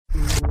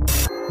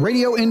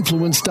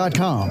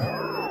radioinfluence.com.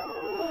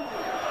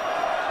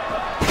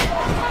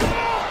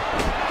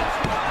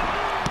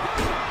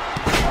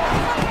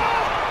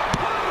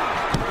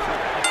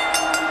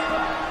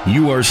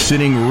 You are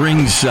sitting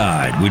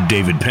ringside with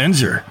David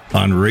Penzer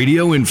on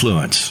Radio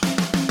Influence.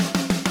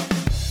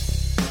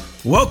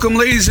 Welcome,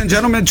 ladies and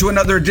gentlemen, to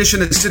another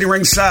edition of Sitting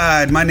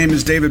Ringside. My name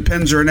is David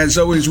Penzer, and as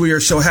always, we are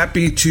so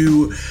happy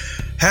to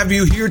have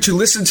you here to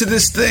listen to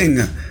this thing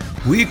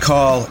we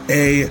call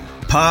a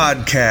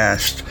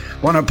podcast.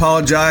 I want to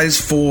apologize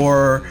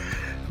for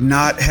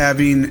not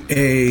having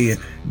a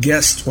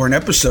guest or an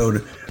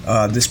episode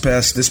this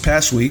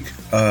past week.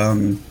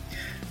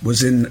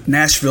 Was in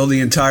Nashville the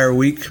entire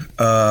week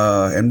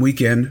and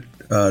weekend,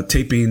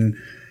 taping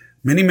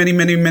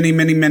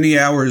many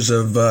hours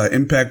of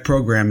Impact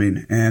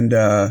programming, and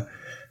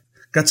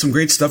got some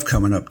great stuff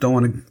coming up. Don't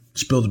want to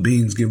spill the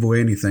beans, give away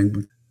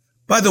anything.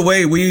 By the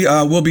way, we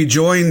will be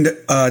joined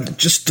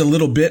just a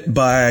little bit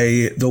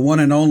by the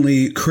one and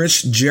only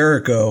Chris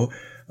Jericho,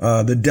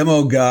 the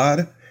demo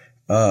god,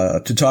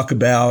 to talk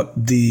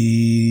about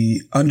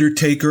The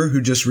Undertaker,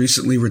 who just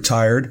recently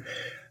retired,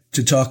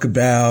 to talk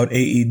about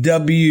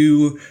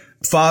AEW,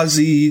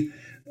 Fozzy,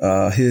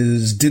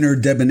 his dinner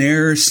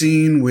debonair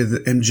scene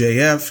with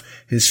MJF,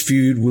 his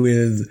feud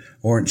with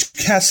Orange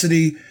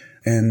Cassidy,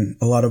 and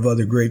a lot of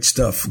other great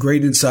stuff.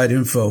 Great inside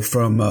info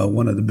from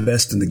one of the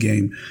best in the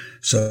game.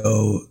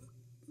 So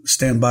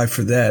stand by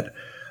for that.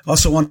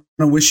 Also want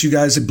to wish you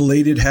guys a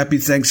belated happy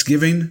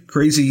Thanksgiving.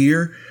 Crazy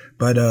year.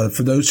 But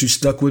for those who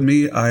stuck with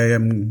me, I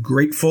am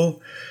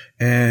grateful.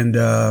 And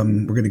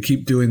we're going to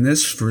keep doing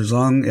this for as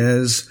long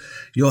as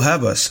you'll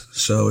have us.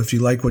 So if you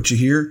like what you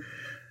hear,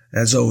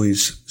 as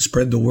always,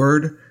 spread the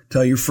word,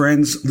 tell your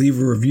friends, leave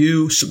a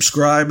review,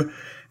 subscribe,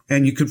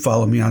 and you can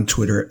follow me on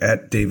Twitter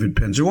at David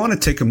Penzer. I want to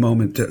take a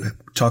moment to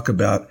talk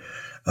about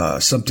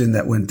something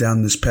that went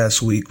down this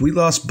past week. We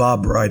lost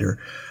Bob Ryder.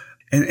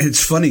 And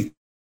it's funny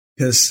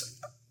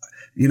because,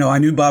 you know, I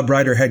knew Bob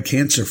Ryder had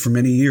cancer for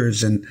many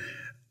years and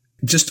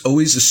just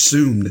always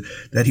assumed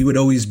that he would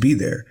always be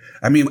there.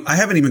 I mean, I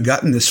haven't even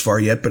gotten this far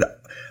yet, but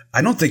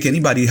I don't think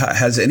anybody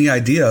has any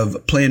idea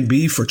of plan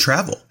B for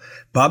travel.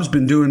 Bob's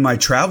been doing my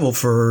travel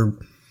for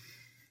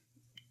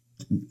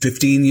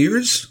 15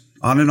 years,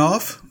 on and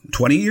off,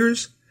 20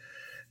 years.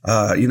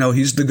 You know,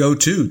 he's the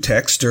go-to,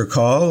 text or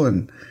call,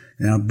 and,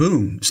 you know,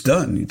 boom, it's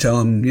done. You tell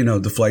him, you know,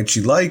 the flights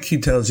you like. He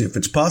tells you if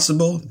it's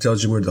possible. He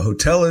tells you where the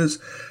hotel is.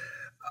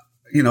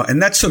 You know,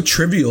 and that's so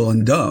trivial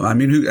and dumb. I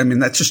mean,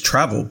 that's just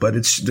travel, but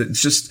it's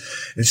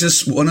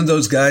just one of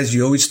those guys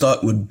you always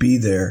thought would be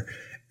there.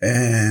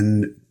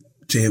 And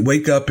to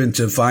wake up and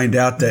to find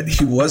out that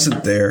he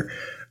wasn't there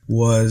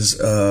was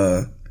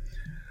a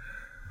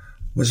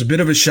bit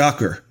of a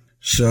shocker.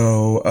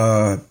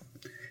 So,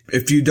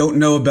 if you don't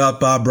know about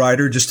Bob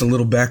Ryder, just a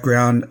little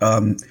background.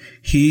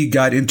 He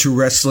got into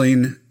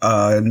wrestling,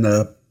 in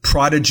the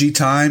Prodigy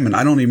time, and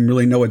I don't even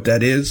really know what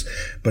that is,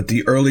 but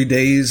the early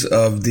days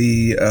of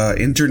the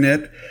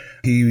internet.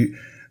 He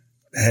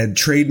had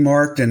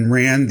trademarked and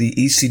ran the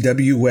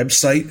ECW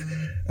website.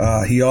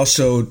 He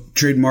also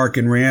trademarked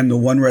and ran the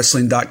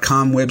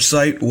OneWrestling.com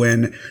website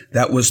when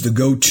that was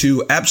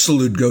the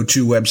absolute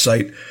go-to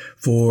website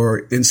for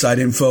inside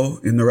info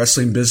in the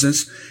wrestling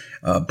business.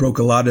 Broke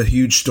a lot of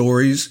huge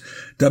stories.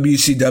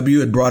 WCW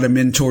had brought him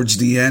in towards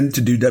the end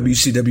to do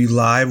WCW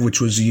Live, which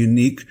was a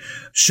unique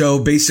show,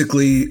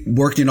 basically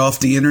working off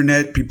the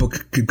internet. People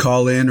could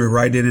call in or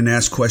write in and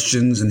ask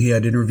questions, and he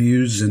had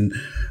interviews, and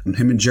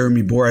him and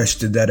Jeremy Borash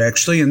did that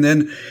actually. And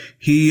then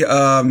he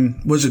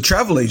was a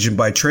travel agent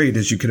by trade,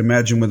 as you can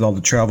imagine, with all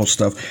the travel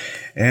stuff.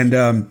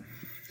 And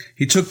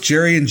he took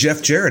Jerry and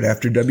Jeff Jarrett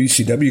after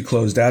WCW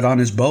closed out on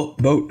his boat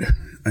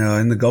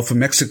in the Gulf of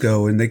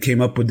Mexico, and they came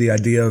up with the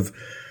idea of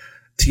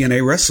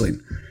TNA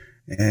wrestling.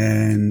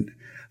 And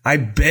I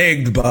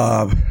begged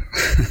Bob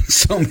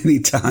so many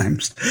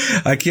times.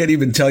 I can't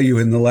even tell you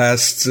in the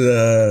last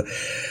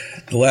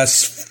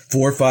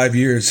 4 or 5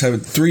 years,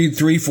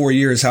 4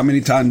 years, how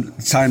many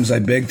times I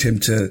begged him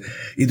to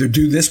either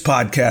do this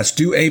podcast,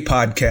 do a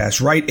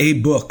podcast, write a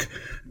book,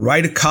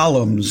 write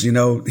columns. You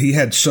know, he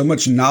had so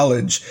much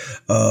knowledge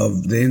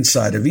of the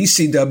inside of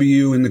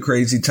ECW in the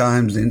crazy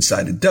times, the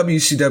inside of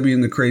WCW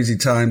in the crazy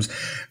times,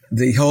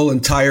 the whole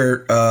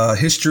entire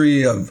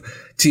history of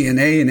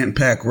TNA and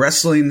Impact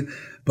Wrestling.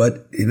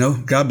 But, you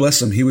know, God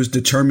bless him. He was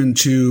determined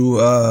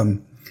to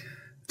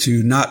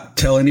not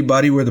tell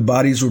anybody where the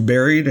bodies were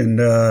buried, and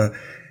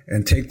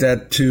take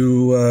that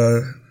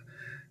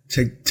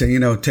take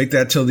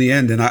that till the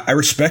end. And I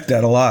respect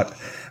that a lot.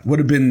 Would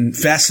have been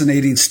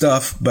fascinating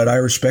stuff, but I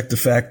respect the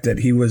fact that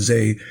he was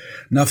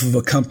enough of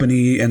a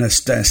company and a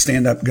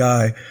stand-up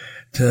guy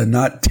to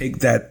not take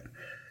that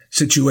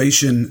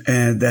situation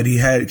and that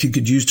he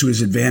could use to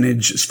his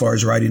advantage as far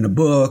as writing a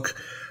book,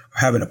 or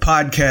having a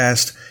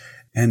podcast,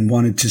 and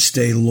wanted to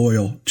stay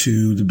loyal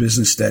to the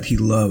business that he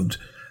loved.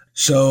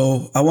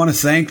 So I want to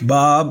thank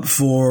Bob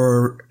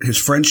for his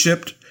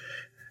friendship,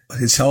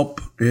 his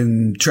help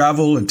in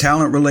travel and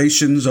talent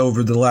relations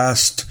over the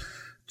last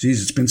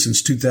it's been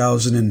since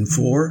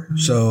 2004.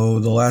 So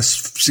the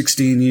last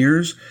 16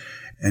 years.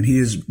 And he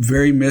is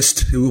very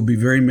missed. He will be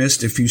very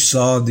missed. If you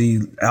saw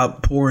the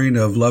outpouring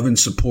of love and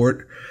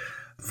support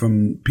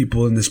from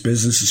people in this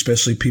business,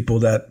 especially people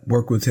that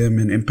work with him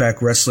in Impact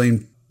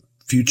Wrestling,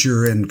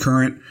 future and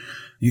current,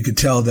 you could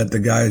tell that the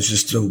guy is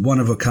just a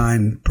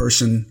one-of-a-kind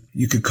person.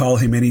 You could call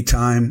him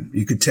anytime.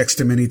 You could text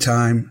him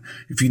anytime.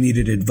 If you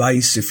needed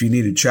advice, if you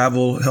needed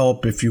travel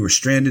help, if you were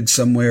stranded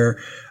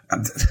somewhere.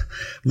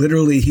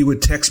 Literally, he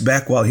would text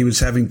back while he was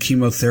having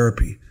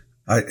chemotherapy.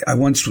 I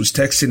once was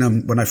texting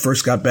him when I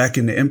first got back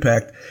into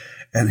Impact,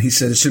 and he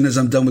said, as soon as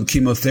I'm done with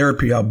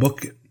chemotherapy, I'll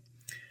book it.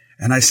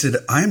 And I said,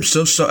 I am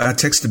so sorry. I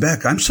texted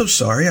back, I'm so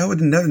sorry. I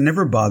would have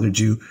never bothered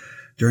you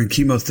during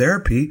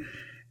chemotherapy.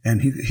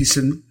 And he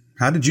said,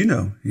 how did you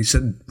know? He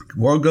said,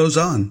 world goes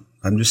on.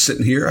 I'm just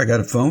sitting here. I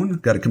got a phone,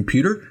 got a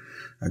computer.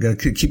 I got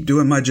to keep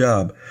doing my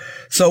job.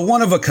 So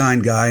one of a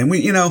kind guy. And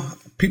we,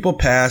 people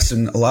pass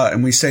and a lot,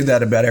 and we say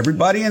that about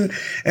everybody. And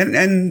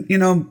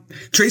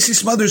Tracy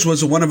Smothers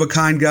was a one of a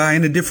kind guy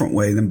in a different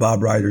way than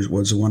Bob Ryder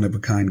was a one of a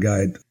kind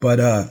guy.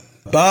 But,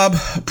 Bob,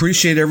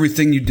 appreciate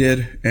everything you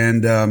did.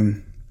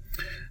 And,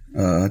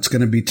 it's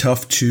going to be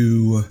tough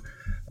to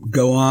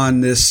go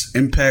on this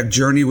Impact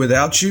journey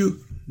without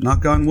you,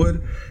 knock on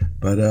wood.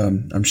 But,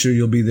 I'm sure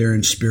you'll be there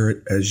in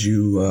spirit as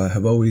you,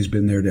 have always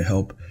been there to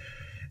help.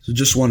 So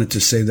just wanted to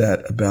say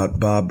that about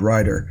Bob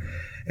Ryder.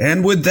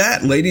 And with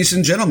that, ladies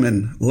and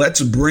gentlemen,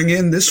 let's bring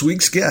in this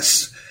week's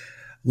guest.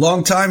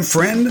 Longtime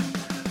friend,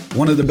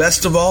 one of the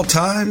best of all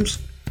times.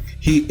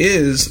 He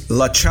is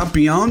La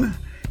Champion.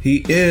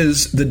 He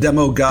is the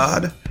Demo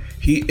God.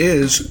 He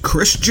is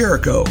Chris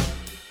Jericho.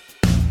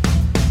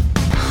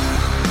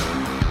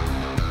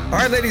 All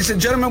right, ladies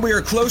and gentlemen, we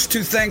are close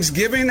to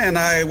Thanksgiving, and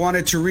I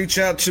wanted to reach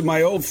out to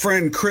my old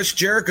friend Chris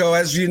Jericho.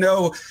 As you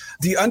know,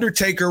 The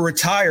Undertaker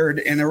retired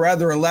in a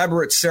rather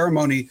elaborate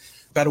ceremony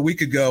about a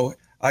week ago.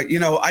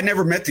 I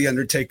never met The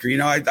Undertaker.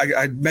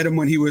 I met him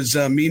when he was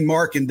Mean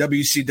Mark in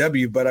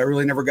WCW, but I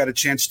really never got a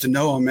chance to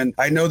know him. And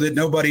I know that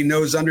nobody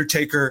knows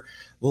Undertaker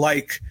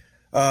like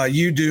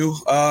you do.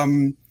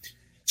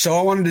 So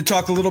I wanted to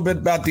talk a little bit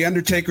about The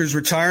Undertaker's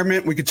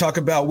retirement. We could talk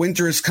about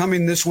Winter is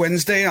Coming this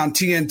Wednesday on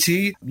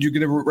TNT. You're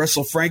going to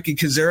wrestle Frankie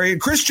Kazarian.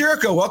 Chris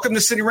Jericho, welcome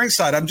to City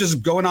Ringside. I'm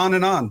just going on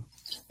and on.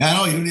 I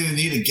know you don't even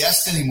need a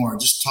guest anymore.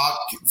 Just talk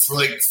for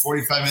like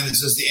 45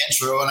 minutes as the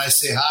intro, and I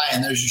say hi,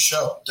 and there's your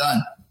show.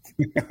 Done.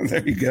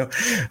 There you go.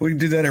 We can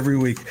do that every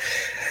week.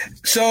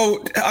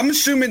 So I'm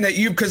assuming that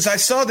because I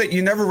saw that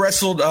you never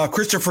wrestled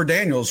Christopher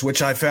Daniels,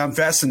 which I found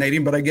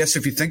fascinating, but I guess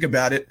if you think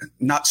about it,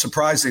 not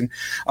surprising.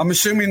 I'm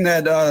assuming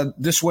that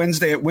this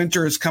Wednesday at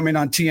Winter is Coming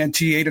on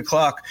TNT, 8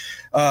 o'clock,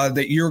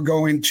 that you're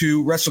going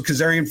to wrestle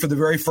Kazarian for the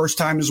very first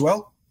time as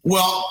well?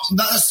 Well,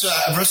 not necessarily.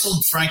 I've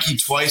wrestled Frankie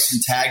twice in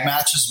tag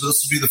matches, but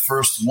this will be the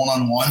first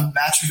one-on-one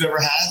match we've ever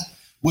had.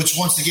 Which,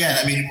 once again,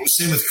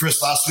 same with Chris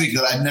last week,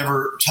 that I'd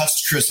never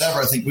touched Chris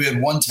ever. I think we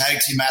had one tag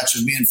team match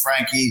with me and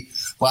Frankie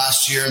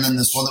last year, and then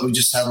this one that we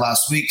just had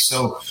last week.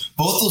 So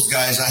both those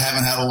guys I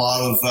haven't had a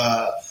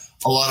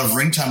lot of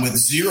ring time with.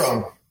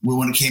 Zero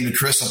when it came to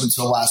Chris up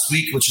until last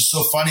week, which is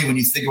so funny when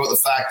you think about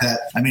the fact that,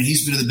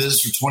 he's been in the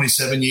business for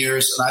 27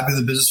 years, and I've been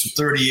in the business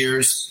for 30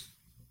 years,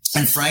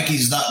 and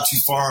Frankie's not too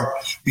far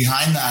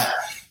behind that.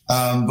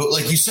 But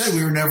like you said,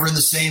 we were never in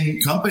the same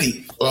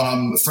company.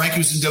 Frankie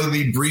was in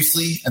WWE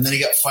briefly, and then he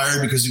got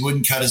fired because he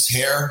wouldn't cut his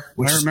hair.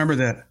 I remember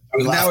that.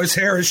 Now his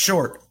hair is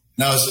short.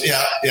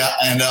 Yeah.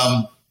 And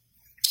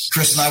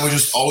Chris and I were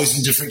just always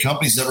in different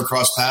companies, never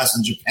crossed paths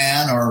in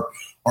Japan or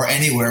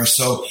anywhere.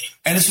 So,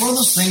 and it's one of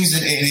those things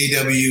in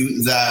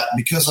AEW that,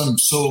 because I'm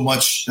so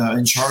much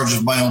in charge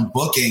of my own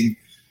booking,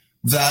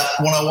 that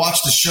when I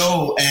watch the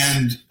show,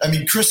 and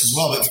Chris as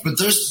well, but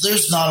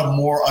there's not a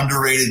more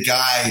underrated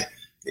guy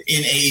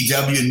in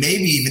AEW, and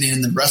maybe even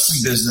in the wrestling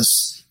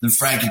business, than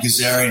Frankie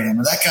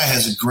Kazarian. That guy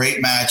has a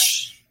great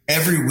match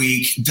every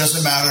week.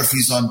 Doesn't matter if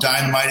he's on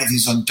Dynamite, if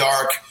he's on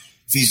Dark,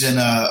 if he's in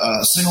a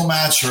single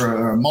match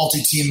or a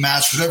multi-team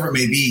match, whatever it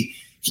may be,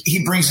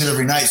 he brings it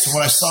every night. So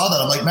when I saw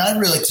that, I'm like, man,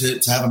 I'd really like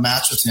to have a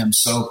match with him.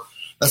 So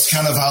that's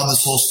kind of how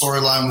this whole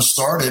storyline was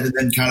started, and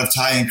then kind of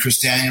tie in Chris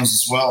Daniels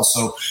as well.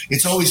 So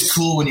it's always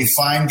cool when you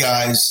find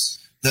guys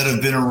that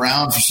have been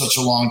around for such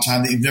a long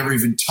time that you've never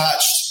even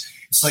touched.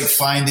 It's like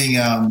finding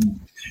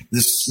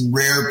this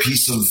rare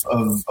piece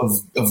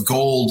of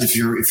gold if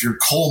you're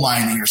coal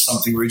mining or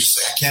something, where you just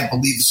say, I can't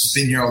believe this has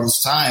been here all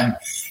this time,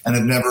 and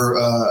I've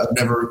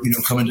never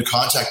come into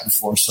contact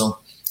before. So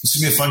it's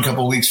gonna be a fun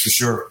couple of weeks for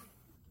sure.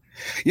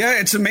 Yeah,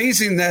 it's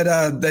amazing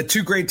that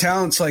two great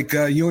talents like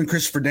you and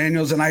Christopher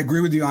Daniels, and I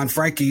agree with you on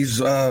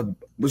Frankie's,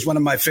 was one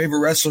of my favorite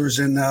wrestlers,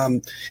 and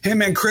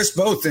him and Chris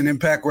both in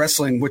Impact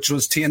Wrestling, which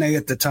was TNA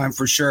at the time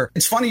for sure.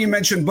 It's funny you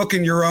mentioned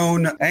booking your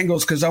own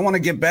angles, because I want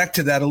to get back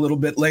to that a little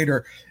bit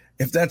later.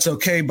 if that's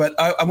okay. But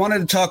I wanted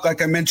to talk,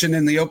 like I mentioned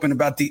in the open,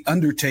 about The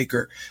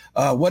Undertaker.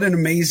 What an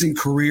amazing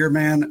career,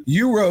 man.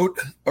 You wrote,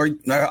 or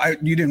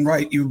you didn't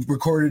write, you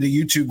recorded a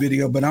YouTube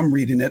video, but I'm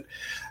reading it.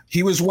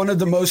 He was one of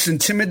the most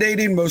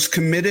intimidating, most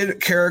committed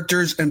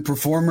characters and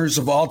performers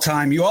of all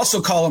time. You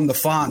also call him the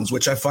Fonz,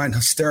 which I find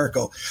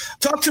hysterical.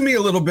 Talk to me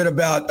a little bit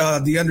about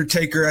The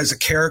Undertaker as a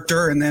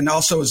character and then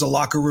also as a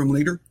locker room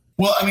leader.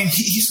 Well, I mean,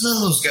 he's one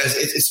of those guys.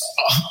 It's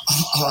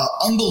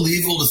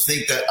unbelievable to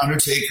think that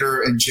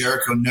Undertaker and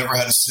Jericho never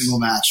had a single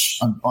match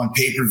on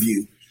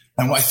pay-per-view.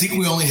 And I think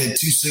we only had 2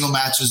 single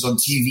matches on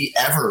TV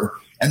ever.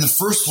 And the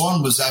first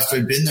one was after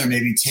I'd been there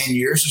maybe 10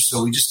 years or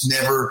so. We just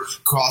never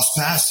crossed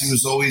paths. He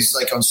was always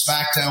like on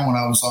SmackDown when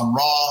I was on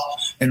Raw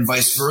and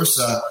vice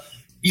versa.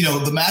 You know,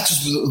 the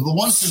matches, the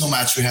one single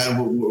match we had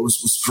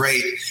was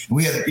great. And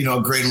we had,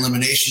 a great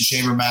Elimination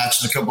Chamber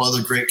match and a couple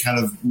other great kind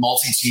of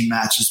multi-team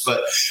matches.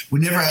 But we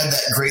never had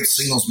that great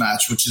singles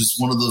match, which is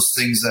one of those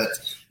things that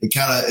it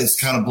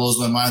kind of blows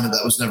my mind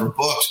that was never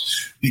booked,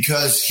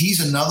 because he's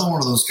another one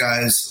of those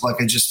guys,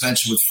 like I just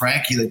mentioned with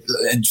Frankie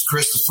and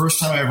Chris. The first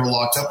time I ever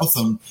locked up with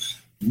him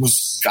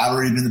was I'd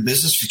already been in the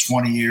business for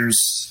 20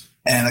 years,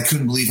 and I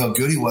couldn't believe how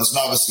good he was. And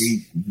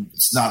obviously,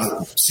 it's not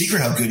a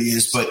secret how good he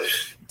is, but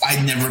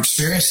I'd never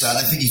experienced that.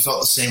 I think he felt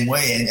the same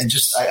way. And I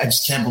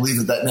just can't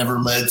believe that never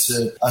led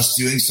to us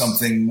doing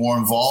something more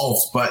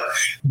involved. But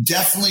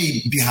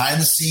definitely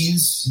behind the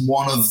scenes,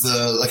 one of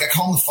the, like I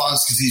call him the Fonz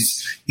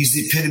because he's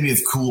the epitome of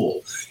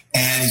cool.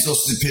 And he's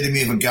also the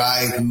epitome of a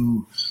guy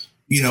who,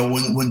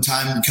 when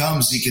time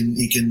comes, he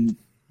can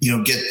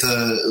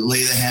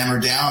lay the hammer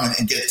down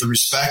and get the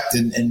respect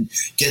and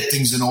get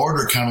things in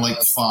order, kind of like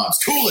the Fonz.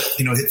 Cool it,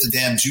 hit the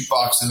damn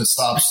jukebox and it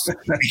stops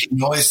making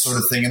noise sort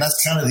of thing. And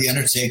that's kind of the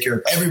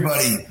Undertaker.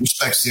 Everybody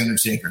respects the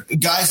Undertaker.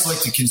 Guys like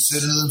to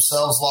consider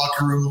themselves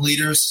locker room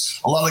leaders.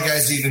 A lot of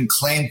guys even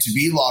claim to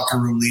be locker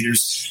room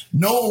leaders.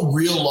 No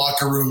real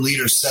locker room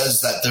leader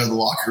says that they're the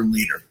locker room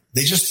leader.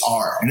 They just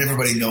are, and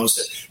everybody knows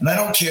it. And I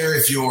don't care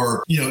if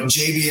you're,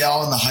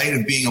 JBL in the height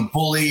of being a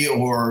bully,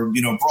 or,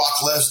 Brock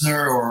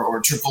Lesnar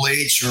or Triple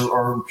H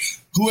or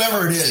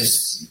whoever it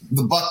is.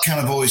 The buck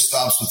kind of always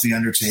stops with the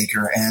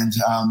Undertaker, and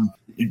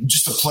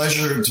just a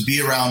pleasure to be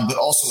around. But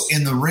also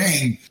in the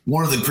ring,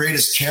 one of the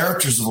greatest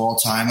characters of all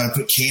time. And I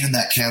put Kane in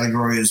that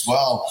category as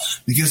well,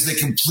 because they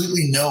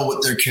completely know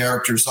what their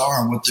characters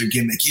are and what their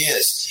gimmick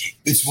is.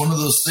 It's one of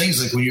those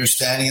things, like when you're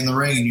standing in the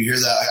ring and you hear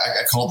that,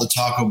 I call it the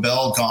Taco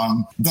Bell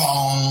gong,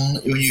 dong.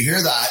 When you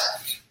hear that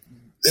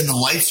and the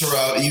lights are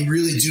out, you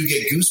really do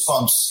get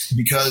goosebumps,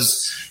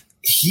 because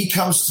he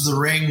comes to the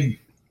ring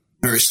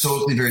very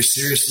stoically, very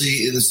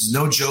seriously. This is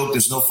no joke.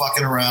 There's no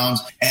fucking around.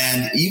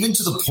 And even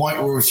to the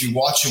point where if you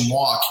watch him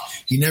walk,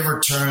 he never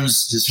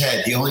turns his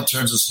head. He only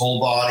turns his whole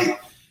body.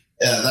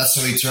 That's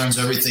how he turns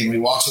everything. When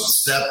he walks up the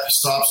step, he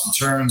stops and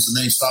turns, and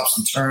then he stops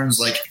and turns.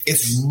 Like,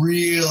 it's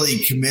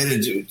really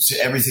committed to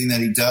everything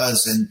that he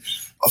does. And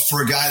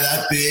for a guy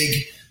that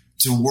big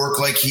to work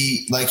like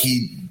he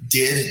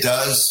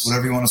does,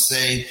 whatever you want to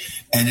say,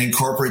 and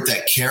incorporate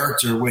that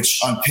character, which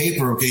on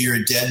paper, okay, you're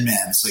a dead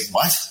man. It's like,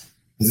 what?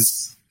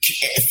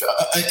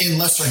 In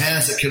lesser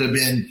hands, it could have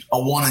been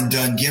a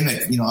one-and-done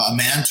gimmick, a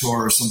Mantor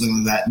or something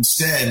like that.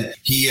 Instead,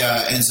 he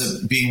ends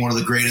up being one of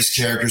the greatest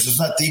characters, if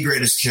not the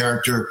greatest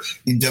character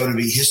in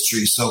WWE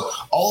history. So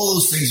all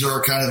those things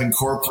are kind of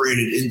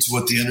incorporated into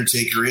what The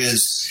Undertaker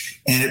is.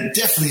 And it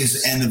definitely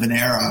is the end of an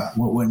era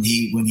when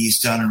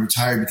he's done and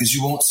retired, because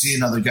you won't see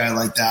another guy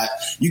like that.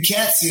 You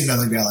can't see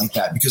another guy like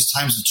that because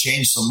times have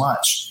changed so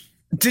much.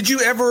 Did you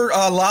ever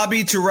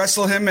lobby to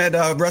wrestle him at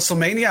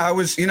WrestleMania? I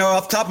was,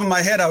 off the top of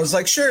my head, I was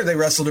like, sure, they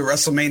wrestled at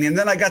WrestleMania. And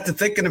then I got to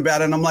thinking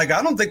about it, and I'm like,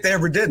 I don't think they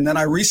ever did. And then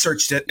I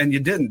researched it, and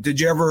you didn't. Did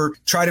you ever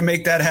try to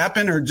make that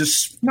happen, or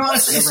just never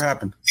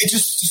happened? It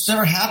just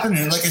never happened.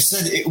 And like I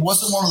said, it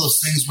wasn't one of those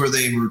things where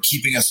they were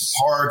keeping us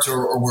apart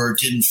or where it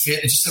didn't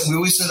fit. It's just that we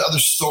always had other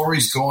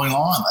stories going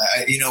on.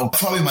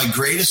 Probably my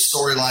greatest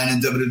storyline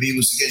in WWE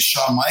was against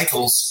Shawn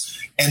Michaels.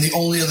 And the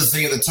only other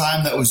thing at the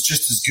time that was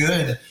just as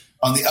good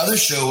on the other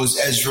show was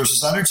Edge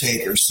versus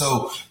Undertaker.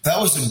 So that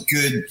was a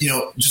good,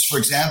 just for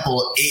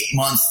example,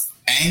 8-month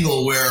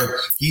angle where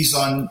he's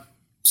on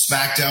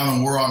SmackDown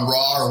and we're on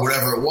Raw or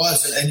whatever it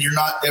was, and you're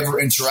not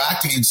ever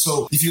interacting. And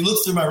so if you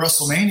look through my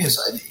WrestleManias,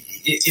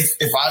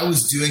 if I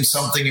was doing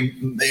something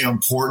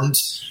important,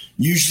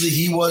 usually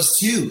he was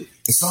too.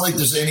 It's not like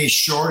there's any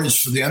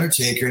shortage for The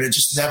Undertaker, and it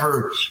just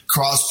never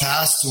crossed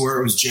paths to where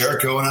it was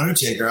Jericho and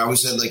Undertaker. I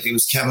always said, like, it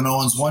was Kevin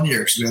Owens one year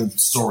because we had a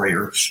story,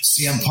 or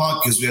CM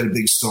Punk because we had a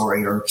big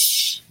story, or,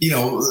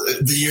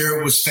 the year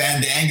it was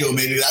Fandango,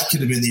 maybe that could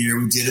have been the year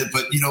we did it.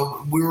 But,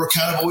 we were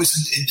kind of always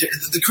in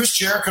the Chris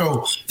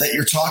Jericho that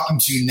you're talking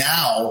to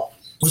now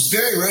was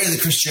very rarely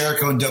the Chris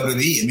Jericho in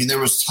WWE. I mean, there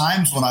was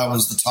times when I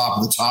was the top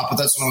of the top, but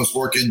that's when I was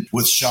working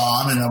with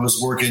Shawn and I was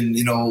working,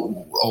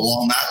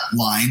 along that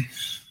line.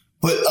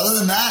 But other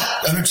than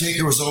that,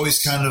 Undertaker was always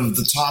kind of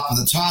the top of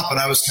the top,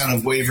 and I was kind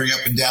of wavering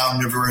up and down,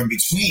 never in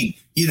between.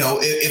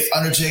 If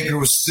Undertaker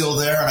was still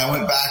there and I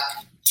went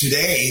back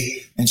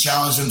today and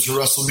challenged him to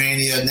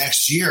WrestleMania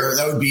next year,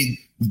 that would be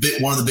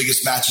one of the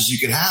biggest matches you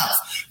could have.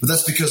 But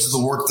that's because of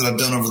the work that I've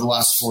done over the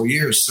last 4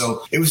 years.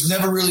 So it was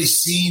never really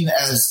seen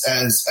as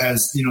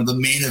the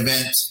main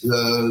event.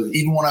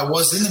 Even when I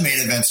was in the main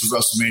events of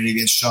WrestleMania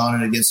against Shawn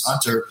and against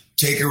Hunter,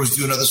 Taker was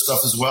doing other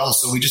stuff as well.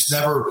 So we just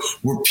never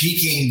were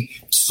peaking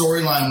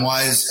storyline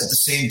wise at the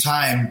same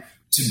time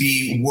to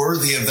be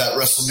worthy of that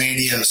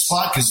WrestleMania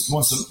spot. Because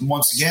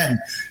once again,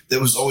 that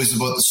was always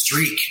about the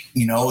streak,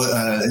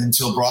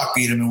 until Brock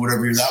beat him in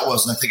whatever year that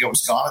was. And I think I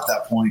was gone at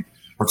that point,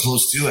 or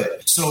close to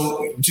it.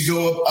 So to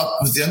go up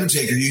with The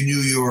Undertaker, you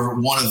knew you were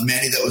one of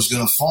many that was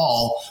going to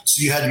fall.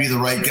 So you had to be the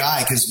right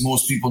guy, because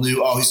most people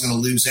knew, he's going to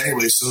lose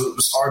anyway. So it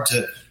was hard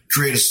to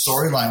create a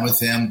storyline with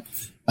him.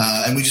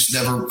 And we just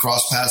never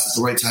crossed paths at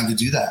the right time to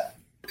do that.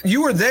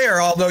 You were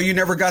there, although you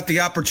never got the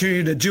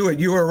opportunity to do it.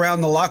 You were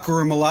around the locker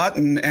room a lot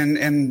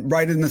and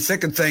right in the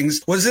thick of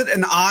things. Was it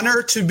an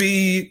honor to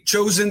be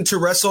chosen to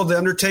wrestle The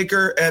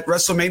Undertaker at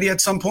WrestleMania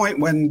at some point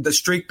when the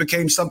streak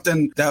became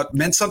something that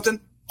meant something?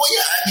 Well,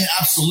 yeah, I mean,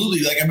 absolutely.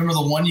 Like, I remember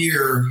the one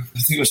year, I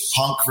think it was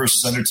Punk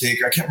versus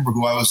Undertaker. I can't remember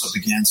who I was up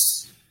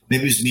against.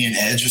 Maybe it was me and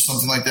Edge or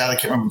something like that. I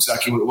can't remember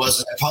exactly what it was.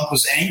 And Punk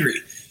was angry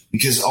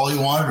because all he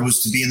wanted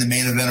was to be in the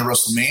main event of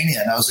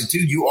WrestleMania. And I was like,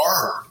 dude, you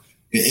are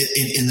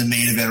in the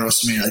main event of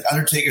WrestleMania. Like,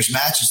 Undertaker's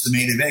match is the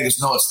main event. He goes,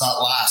 no, it's not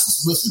last. I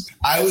said, listen,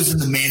 I was in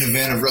the main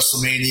event of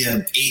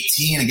WrestleMania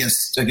 18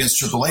 against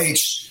Triple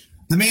H.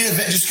 The main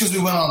event, just because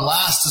we went on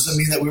last doesn't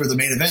mean that we were the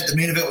main event. The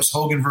main event was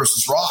Hogan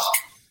versus Rock.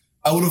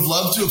 I would have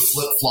loved to have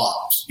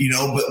flip-flopped,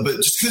 but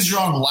just because you're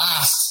on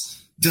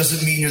last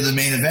doesn't mean you're the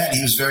main event.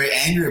 He was very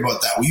angry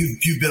about that. Well,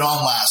 you've been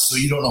on last, so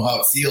you don't know how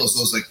it feels. So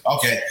I was like,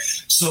 okay.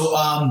 So,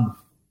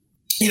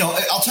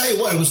 I'll tell you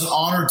what, it was an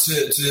honor to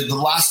the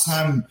last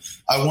time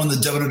I won the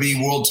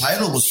WWE World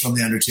title was from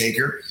The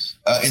Undertaker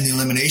in the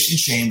Elimination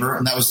Chamber.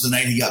 And that was the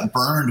night he got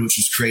burned, which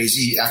was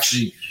crazy.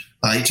 Actually,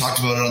 he talked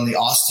about it on the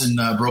Austin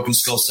Broken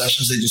Skull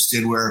Sessions they just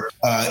did, where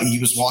he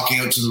was walking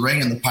out to the ring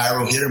and the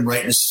pyro hit him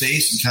right in his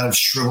face and kind of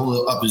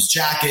shriveled up his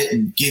jacket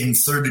and gave him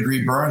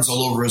third-degree burns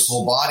all over his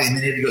whole body. And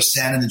then he had to go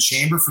stand in the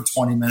chamber for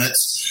 20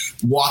 minutes,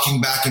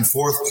 walking back and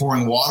forth,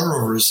 pouring water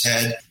over his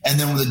head. And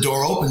then when the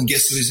door opened,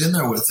 guess who he's in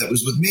there with? It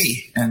was with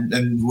me and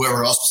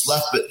whoever else was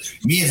left. But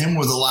me and him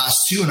were the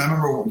last two. And I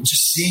remember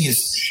just seeing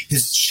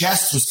his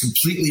chest was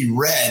completely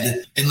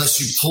red unless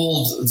you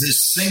pulled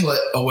this singlet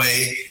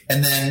away.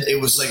 And then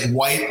it was like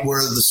white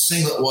where the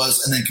singlet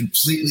was, and then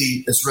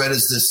completely as red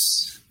as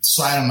this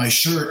side of my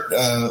shirt,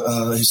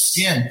 his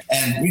skin,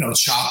 and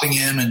chopping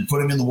him and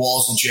put him in the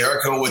walls of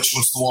Jericho. What's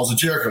the walls of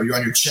Jericho? You're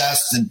on your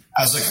chest. And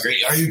I was like,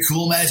 are you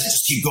cool, man?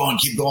 Just keep going.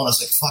 I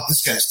was like, fuck,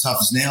 this guy's tough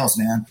as nails,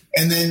 man.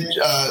 And then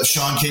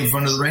Shawn came in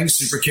front of the ring,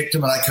 super kicked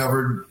him, and I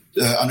covered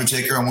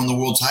Undertaker and won the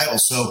world title.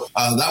 So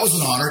that was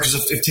an honor,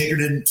 because if Taker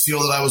didn't feel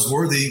that I was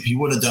worthy, he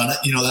would have done it.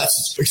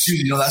 That's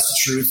the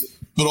truth.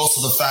 But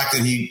also the fact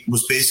that he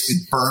was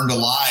basically burned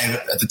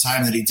alive at the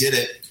time that he did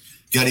it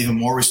got even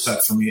more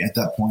respect for me at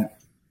that point.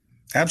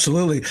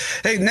 Absolutely.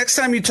 Hey, next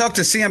time you talk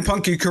to CM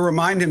Punk, you can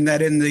remind him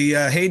that in the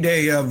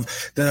heyday of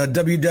the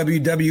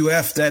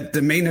WWF, that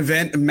the main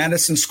event in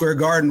Madison Square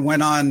Garden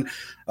went on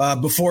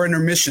before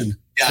intermission.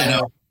 Yeah, I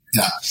know.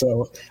 Yeah.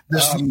 So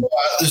there's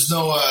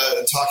no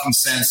talking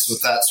sense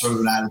with that sort of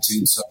an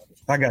attitude. So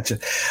I got you.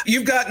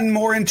 You've gotten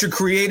more into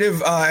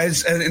creative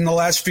as in the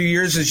last few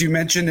years, as you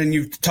mentioned, and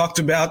you've talked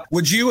about.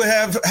 Would you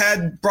have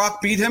had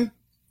Brock beat him?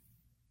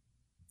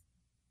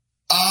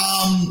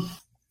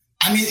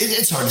 I mean,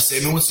 it's hard to say.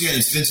 I mean, once again,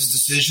 it's Vince's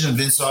decision, and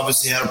Vince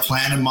obviously had a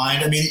plan in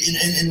mind. I mean,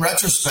 in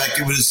retrospect,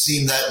 it would have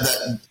seemed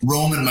that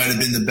Roman might have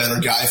been the better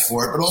guy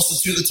for it, but also,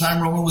 too, at the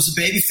time, Roman was a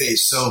babyface.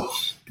 So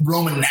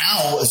Roman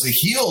now, as a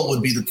heel,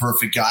 would be the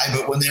perfect guy,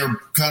 but when they were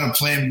kind of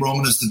playing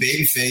Roman as the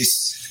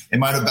babyface, it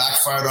might have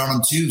backfired on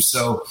him, too.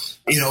 So,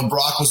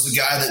 Brock was the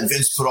guy that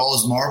Vince put all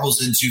his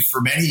marbles into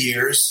for many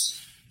years.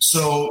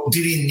 So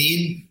did he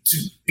need to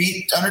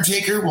beat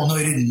Undertaker? Well, no,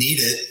 he didn't need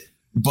it.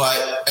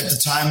 But at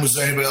the time, was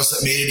there anybody else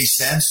that made any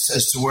sense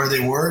as to where they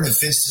were? And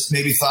if Vince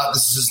maybe thought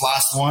this is his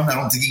last one, I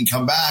don't think he can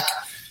come back.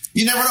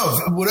 You never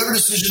know. Whatever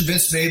decision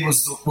Vince made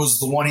was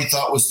the one he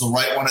thought was the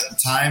right one at the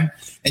time.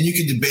 And you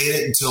can debate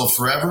it until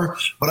forever.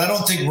 But I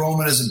don't think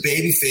Roman as a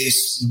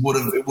babyface would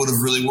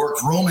have really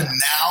worked. Roman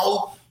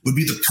now would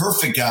be the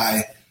perfect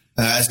guy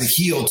as the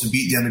heel to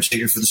beat The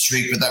Undertaker for the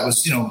streak. But that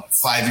was,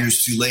 5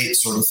 years too late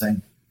sort of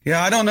thing.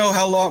 Yeah, I don't know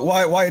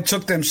why it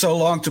took them so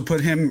long to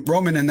put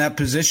Roman in that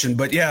position.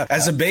 But yeah,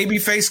 as a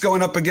babyface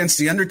going up against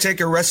The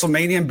Undertaker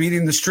WrestleMania and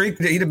beating the streak,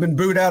 he'd have been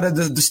booed out of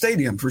the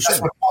stadium for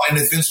sure. And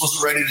if Vince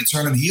wasn't ready to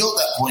turn him heel at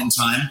that point in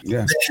time,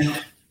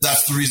 then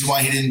that's the reason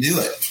why he didn't do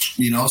it.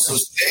 So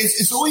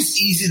it's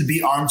always easy to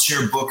be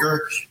armchair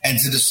booker and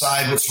to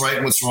decide what's right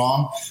and what's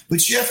wrong.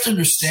 But you have to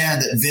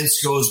understand that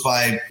Vince goes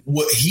by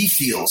what he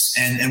feels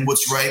and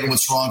what's right and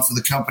what's wrong for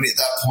the company at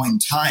that point in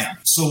time.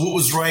 So what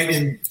was right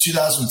in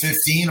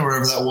 2015 or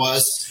whatever that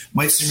was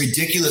might seem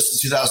ridiculous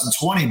in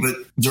 2020. But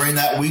during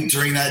that week,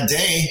 during that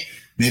day,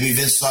 maybe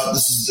Vince thought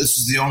this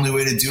is the only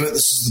way to do it.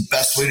 This is the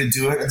best way to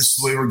do it. And this is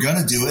the way we're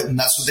going to do it. And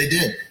that's what they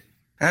did.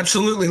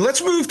 Absolutely.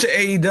 Let's move to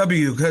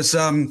AEW because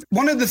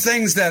one of the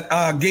things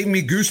that gave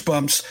me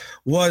goosebumps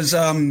was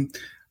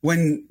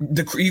when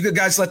you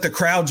guys let the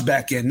crowds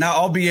back in. Now,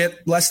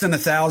 albeit less than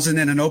 1,000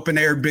 in an open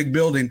air big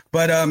building,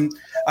 but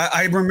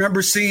I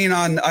remember seeing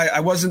I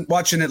wasn't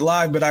watching it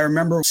live, but I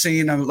remember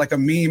seeing a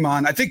meme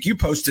on, I think you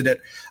posted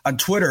it on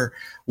Twitter,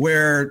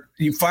 where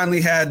you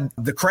finally had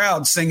the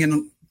crowd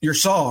singing your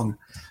song.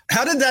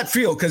 How did that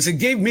feel? Because it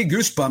gave me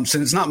goosebumps,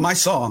 and it's not my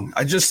song.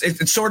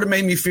 It sort of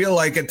made me feel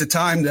like at the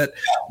time that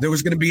there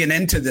was going to be an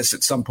end to this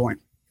at some point.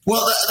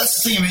 Well,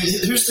 that's the thing. I mean,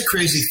 here's the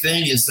crazy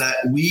thing is that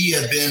we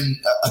have been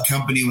a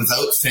company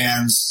without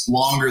fans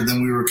longer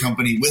than we were a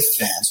company with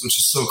fans, which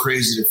is so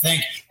crazy to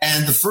think.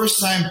 And the first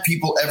time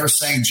people ever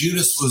sang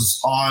Judas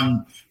was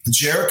on the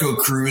Jericho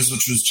cruise,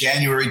 which was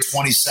January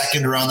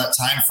 22nd, around that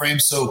time frame.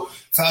 So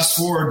fast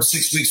forward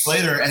 6 weeks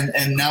later,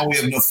 and now we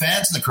have no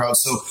fans in the crowd.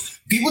 So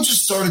people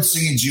just started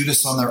singing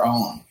Judas on their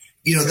own.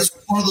 You know, this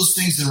is one of those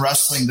things in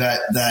wrestling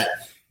that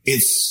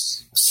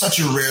it's such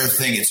a rare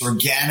thing. It's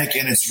organic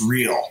and it's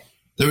real.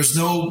 There was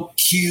no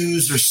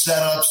cues or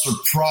setups or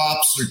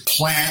props or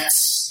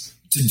plants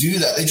to do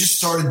that. They just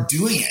started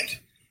doing it.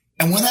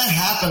 And when that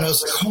happened, I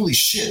was like, holy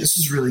shit, this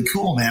is really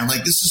cool, man.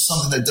 Like, this is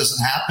something that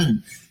doesn't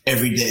happen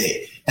every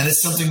day. And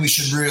it's something we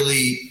should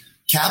really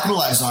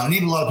capitalize on. And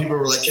even a lot of people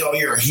were like, oh,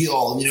 you're a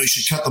heel, you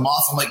should cut them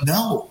off. I'm like,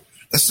 no,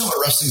 that's not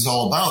what wrestling's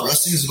all about.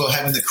 Wrestling is about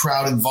having the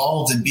crowd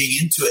involved and being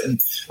into it. And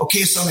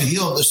okay, so I'm a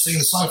heel, they're singing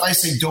the song. If I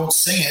say don't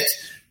sing it,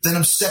 then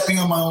I'm stepping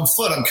on my own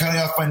foot. I'm cutting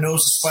off my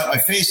nose to spite my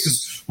face,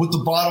 because what the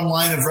bottom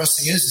line of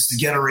wrestling is to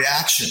get a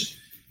reaction.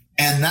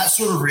 And that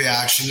sort of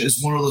reaction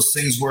is one of those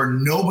things where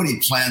nobody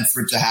planned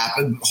for it to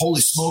happen.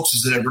 Holy smokes,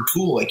 is it ever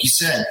cool? Like you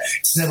said,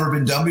 it's never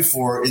been done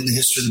before in the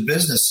history of the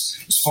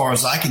business, as far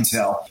as I can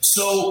tell.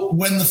 So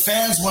when the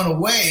fans went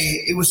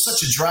away, it was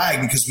such a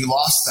drag because we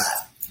lost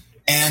that.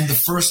 And the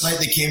first night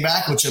they came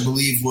back, which I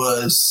believe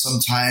was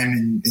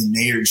sometime in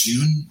May or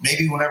June,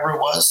 maybe, whenever it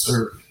was,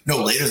 or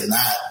no, later than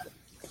that.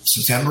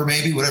 September,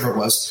 maybe, whatever it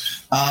was.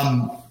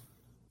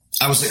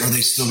 I was like, are they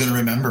still going to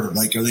remember?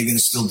 Like, are they going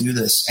to still do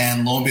this?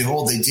 And lo and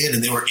behold, they did,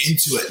 and they were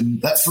into it. And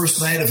that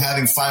first night of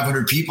having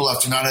 500 people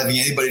after not having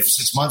anybody for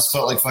 6 months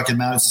felt like fucking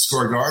Madison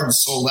Square Garden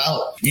sold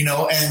out,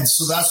 And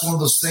so that's one of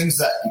those things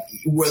that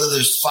whether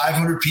there's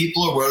 500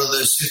 people or whether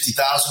there's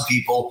 50,000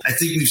 people, I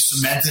think we've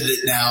cemented it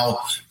now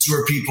to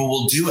where people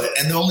will do it.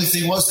 And the only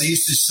thing was they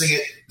used to sing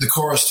it, the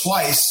chorus,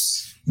 twice.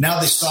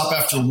 Now they stop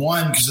after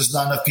one because there's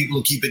not enough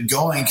people to keep it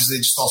going because they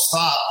just all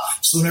stop.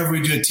 So whenever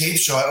we do a tape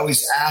show, I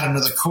always add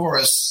another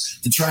chorus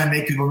to try and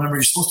make people remember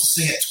you're supposed to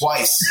sing it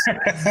twice.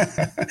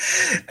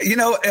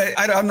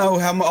 I don't know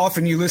how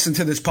often you listen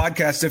to this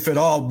podcast, if at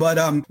all,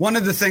 but one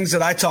of the things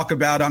that I talk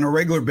about on a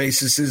regular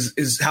basis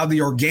is how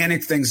the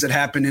organic things that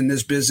happen in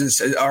this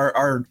business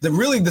are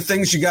the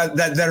things you got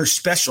that are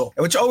special,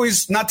 which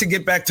always, not to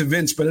get back to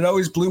Vince, but it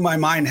always blew my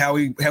mind how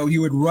he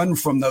would run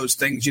from those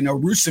things.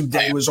 Rusev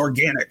Day was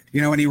organic,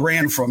 and he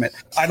ran from it.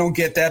 I don't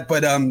get that,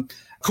 but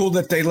cool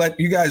that they let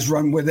you guys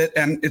run with it.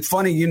 And it's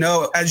funny,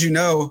 as you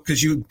know,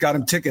 because you got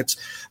him tickets,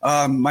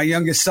 my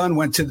youngest son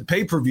went to the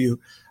pay-per-view,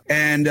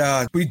 and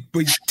we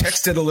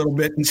texted a little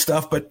bit and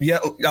stuff. But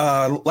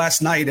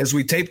last night as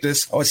we taped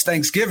this, it was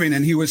Thanksgiving,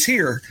 and he was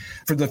here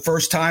for the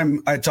first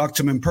time I talked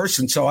to him in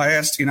person. So I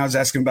asked, I was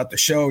asking about the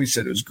show. He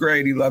said it was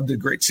great. He loved it,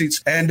 great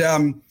seats. And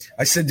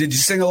I said, did you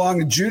sing along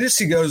to Judas?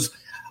 He goes,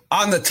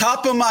 on the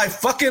top of my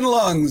fucking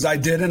lungs, I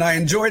did, and I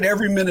enjoyed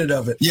every minute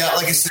of it. Yeah,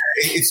 like I said,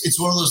 it's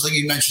one of those things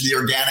you mentioned, the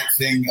organic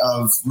thing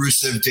of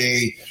Rusev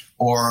Day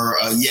or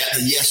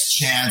the yes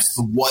chants,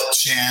 the what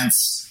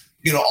chants,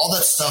 all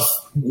that stuff.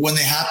 When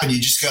they happen, you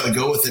just got to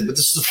go with it. But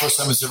this is the first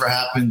time it's ever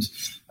happened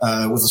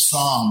with a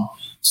song.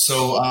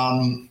 So,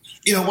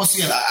 once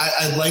again,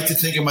 I like to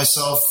think of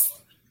myself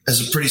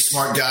as a pretty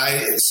smart guy,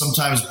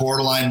 sometimes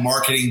borderline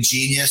marketing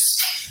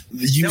genius.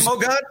 Demo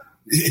God?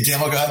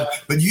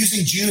 But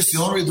using Judas,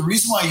 the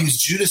reason why I use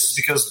Judas is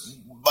because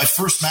my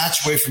first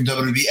match away from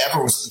WWE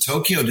ever was at the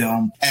Tokyo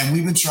Dome, and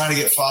we've been trying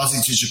to get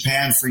Fozzy to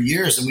Japan for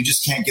years, and we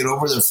just can't get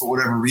over there for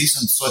whatever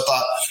reason. So I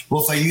thought,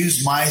 well, if I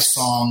use my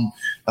song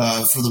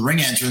for the ring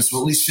entrance,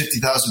 well, at least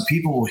 50,000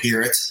 people will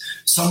hear it.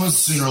 Someone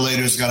sooner or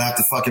later is going to have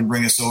to fucking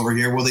bring us over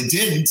here. Well, they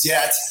didn't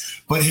yet,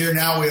 but here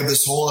now we have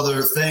this whole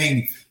other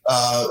thing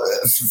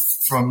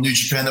from New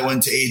Japan that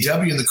went to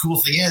AEW. And the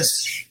cool thing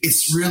is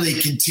it's really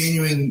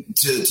continuing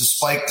to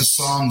spike the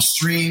song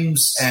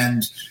streams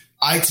and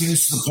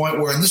iTunes to the point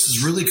where, and this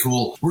is really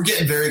cool, we're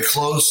getting very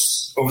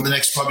close over the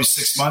next probably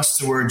 6 months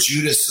to where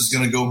Judas is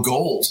going to go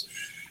gold.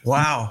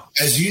 Wow.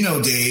 As you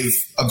know, Dave,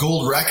 a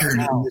gold record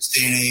in this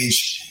day and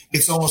age,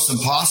 it's almost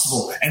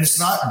impossible. And it's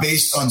not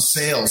based on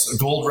sales. A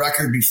gold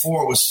record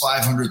before was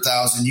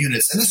 500,000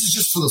 units. And this is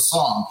just for the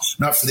song,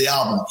 not for the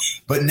album.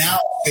 But now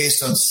it's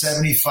based on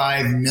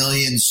 75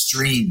 million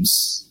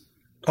streams.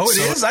 Oh, it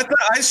is? I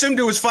assumed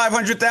it was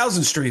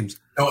 500,000 streams.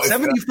 No,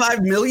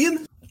 75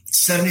 million?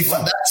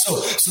 75. So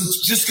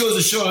just goes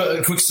to show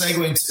a quick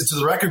segue into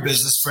the record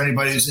business for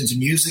anybody who's into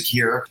music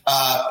here.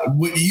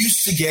 What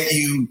used to get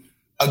you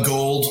a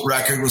gold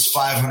record was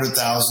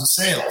 500,000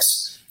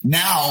 sales.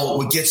 Now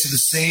would get to the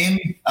same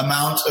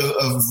amount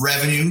of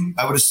revenue,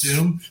 I would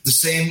assume. The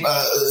same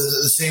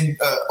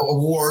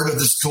award of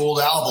this gold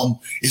album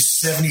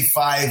is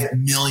 $75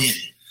 million.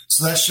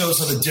 So that shows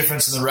how the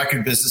difference in the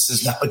record business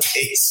is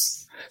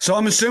nowadays. So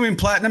I'm assuming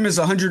platinum is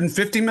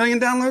 150 million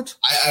downloads?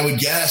 I would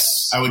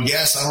guess. I don't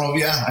know.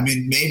 Yeah. I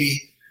mean,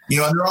 maybe. And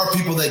there are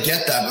people that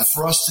get that. But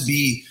for us to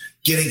be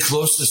getting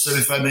close to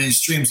 75 million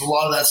streams, a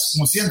lot of that's,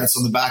 once again, that's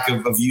on the back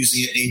of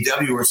using it in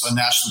AEW, where it's on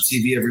national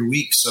TV every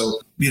week. So,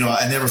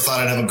 I never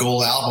thought I'd have a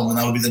gold album, and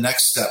that'll be the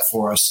next step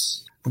for us.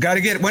 We got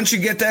to get, once you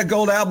get that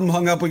gold album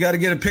hung up, we got to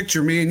get a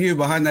picture, me and you,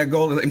 behind that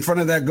gold, in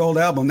front of that gold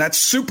album. That's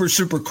super,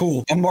 super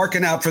cool. I'm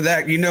marking out for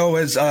that,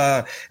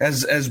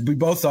 as we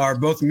both are,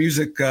 both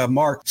music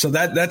marked. So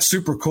that's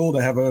super cool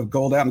to have a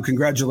gold album.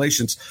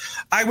 Congratulations.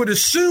 I would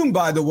assume,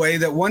 by the way,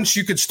 that once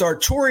you could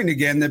start touring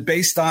again, that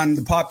based on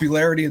the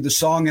popularity of the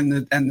song and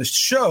the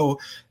show,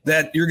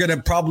 that you're going to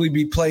probably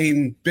be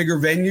playing bigger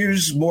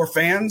venues, more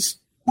fans.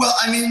 Well,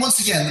 I mean, once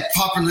again, the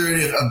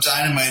popularity of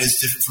Dynamite is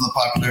different from the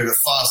popularity of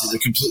Fozzy.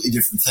 They're completely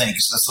different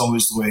things. That's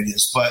always the way it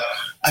is. But,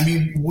 I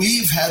mean,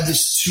 we've had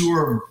this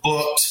tour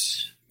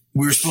booked.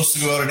 We were supposed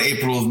to go out in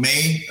April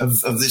May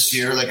of this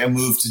year. Like, I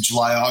moved to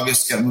July,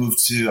 August, got moved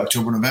to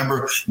October,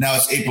 November. Now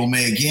it's April,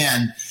 May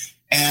again.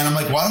 And I'm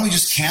like, why don't we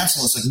just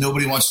cancel? It's like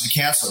nobody wants to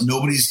cancel.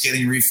 Nobody's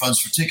getting refunds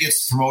for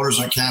tickets. Promoters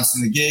aren't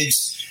canceling the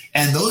gigs.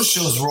 And those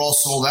shows were all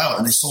sold out,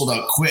 and they sold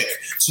out quick.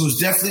 So it was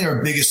definitely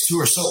our biggest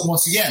tour. So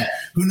once again,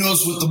 who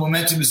knows what the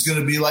momentum is going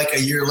to be like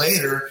a year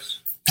later.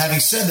 Having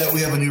said that,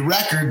 we have a new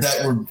record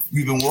that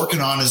we've been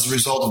working on as a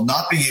result of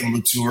not being able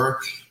to tour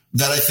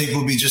that I think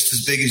will be just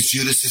as big as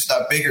Judas, if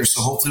not bigger.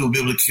 So hopefully we'll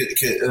be able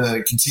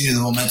to continue the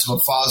momentum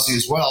of Fozzy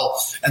as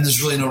well. And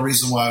there's really no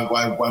reason why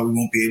we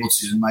won't be able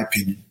to, in my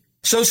opinion.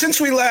 So since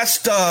we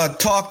last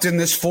talked in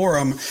this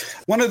forum,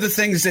 one of the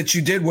things that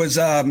you did was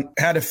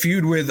had a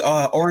feud with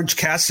Orange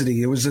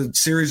Cassidy. It was a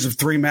series of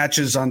 3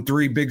 matches on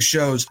 3 big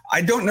shows.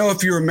 I don't know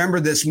if you remember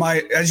this.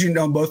 As you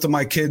know, both of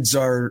my kids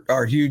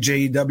are huge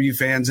AEW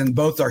fans, and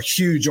both are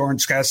huge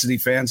Orange Cassidy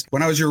fans.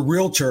 When I was your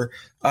realtor,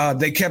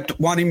 they kept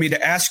wanting me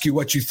to ask you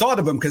what you thought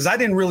of him, because I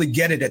didn't really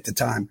get it at the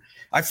time.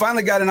 I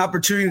finally got an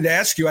opportunity to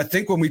ask you, I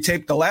think when we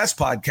taped the last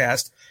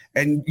podcast,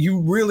 and you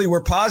really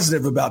were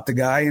positive about the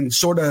guy and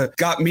sort of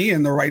got me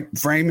in the right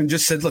frame and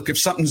just said, look, if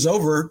something's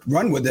over,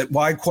 run with it.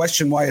 Why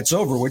question why it's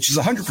over, which is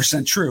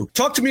 100% true.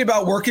 Talk to me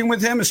about working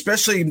with him,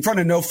 especially in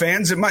front of no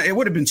fans. It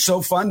would have been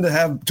so fun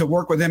to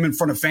work with him in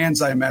front of fans,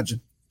 I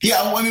imagine. Yeah,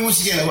 I mean,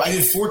 once again, I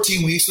did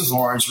 14 weeks with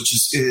Orange, which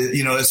is,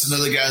 it's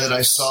another guy that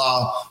I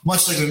saw,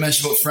 much like we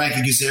mentioned about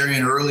Frankie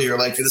Kazarian earlier.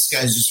 Like, this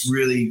guy's just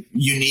really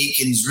unique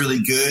and he's really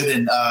good.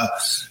 And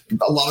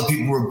a lot of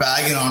people were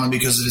bagging on him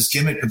because of his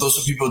gimmick, but those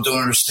are people who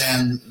don't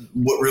understand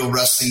what real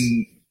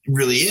wrestling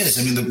really is.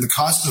 I mean, the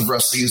concept of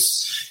wrestling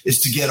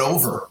is to get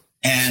over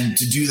and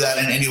to do that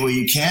in any way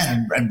you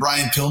can. And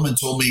Brian Pillman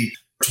told me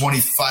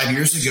 25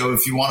 years ago,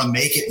 if you want to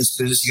make it in this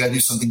business, you got to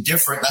do something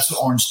different. That's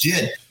what Orange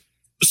did.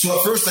 So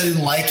at first I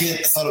didn't like it.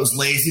 I thought it was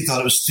lazy,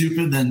 thought it was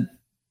stupid. Then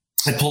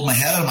I pulled my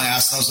head out of my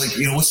ass and I was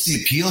like, what's the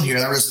appeal here?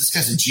 And I realized this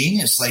guy's a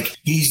genius. Like,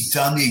 he's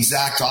done the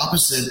exact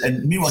opposite.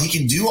 And meanwhile, he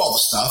can do all the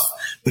stuff,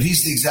 but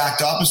he's the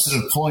exact opposite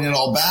of pulling it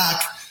all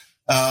back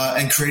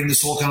and creating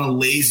this whole kind of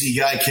lazy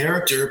guy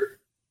character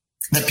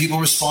that people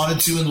responded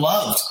to and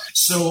loved.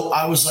 So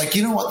I was like,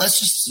 you know what?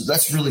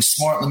 That's really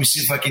smart. Let me see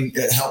if I can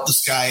help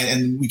this guy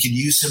and we can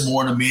use him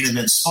more in a main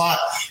event spot.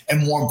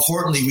 And more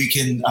importantly, we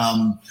can,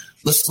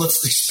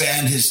 let's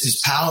expand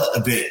his palette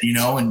a bit,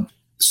 and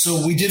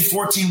so we did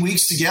 14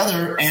 weeks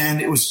together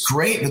and it was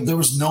great, but there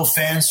was no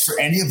fans for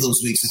any of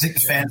those weeks. I think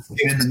the fans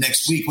came in the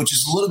next week, which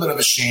is a little bit of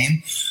a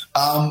shame.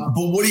 But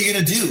what are you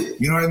going to do?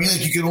 You know what I mean?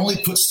 Like, you can only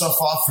put stuff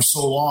off for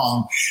so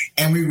long.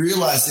 And we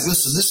realized that,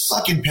 listen, this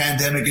fucking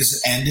pandemic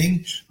isn't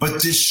ending,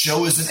 but this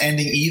show isn't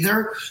ending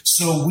either.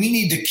 So we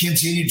need to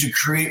continue to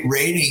create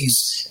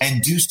ratings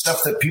and do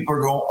stuff that people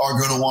are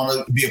going to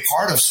want to be a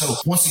part of. So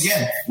once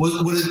again,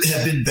 would it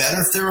have been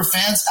better if there were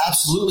fans?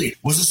 Absolutely.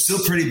 Was it still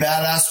pretty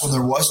badass when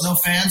there was no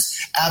fans?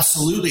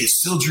 Absolutely. It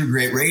still drew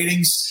great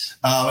ratings.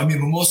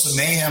 Mimosa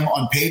Mayhem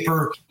on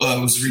paper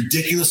was a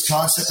ridiculous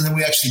concept, and then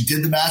we actually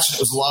did the match, and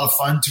it was a lot of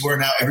fun to where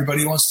now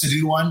everybody wants to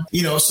do one.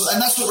 So,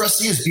 and that's what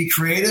wrestling is: be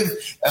creative,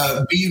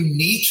 be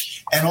unique,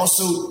 and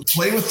also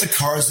play with the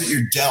cards that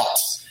you're dealt.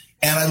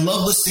 And I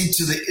love listening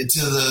to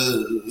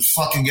the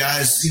fucking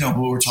guys,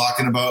 who we're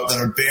talking about that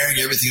are bearing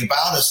everything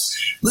about us.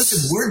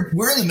 Listen,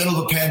 we're in the middle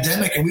of a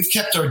pandemic and we've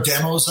kept our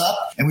demos up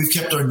and we've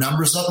kept our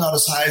numbers up, not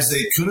as high as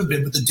they could have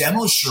been, but the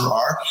demos sure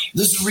are.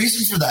 There's a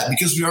reason for that,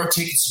 because we are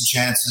taking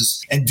some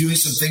chances and doing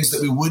some things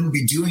that we wouldn't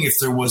be doing if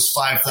there was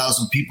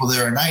 5,000 people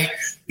there a night,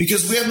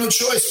 because we have no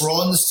choice. We're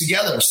all in this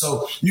together.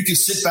 So you can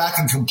sit back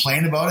and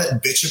complain about it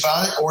and bitch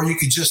about it, or you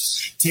can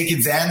just take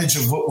advantage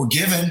of what we're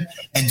given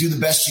and do the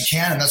best you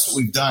can. And that's what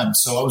we've done.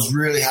 So I was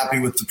really happy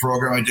with the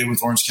program I did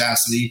with Orange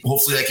Cassidy.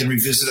 Hopefully I can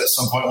revisit at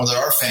some point when there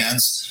are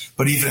fans.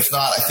 But even if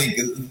not, I think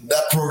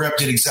that program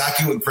did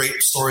exactly what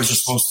great stories are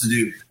supposed to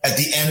do. At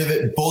the end of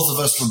it, both of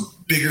us were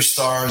bigger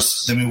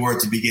stars than we were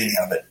at the beginning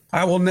of it.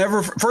 I will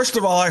never. First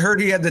of all, I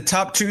heard he had the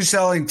top 2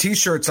 selling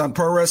T-shirts on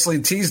Pro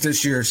Wrestling Tees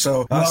this year.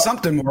 So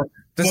something more.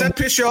 Does that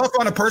piss you off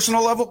on a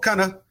personal level?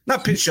 Kind of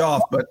not piss you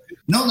off, but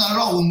no, not at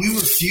all. When we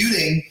were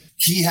feuding,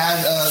 he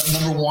had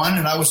number 1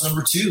 and I was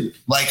number 2.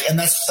 And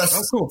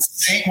that's cool.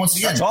 Once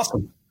again, that's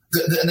awesome.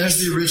 And there's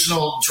the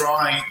original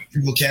drawing.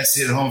 People can't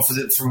see it at home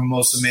for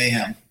Mimosa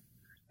Mayhem.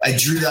 I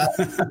drew that,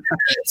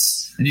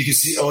 and you can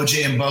see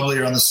OJ and Bubbly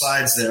are on the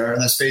sides there, and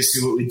that's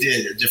basically what we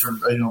did, a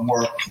different,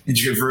 more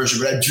intricate version.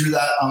 But I drew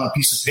that on a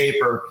piece of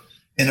paper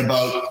in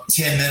about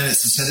 10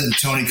 minutes and sent it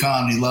to Tony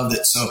Khan, and he loved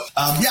it. So,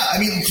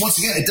 once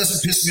again, it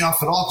doesn't piss me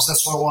off at all because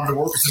that's why I wanted to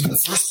work with him in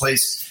the first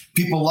place.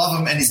 People love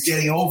him, and he's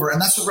getting over,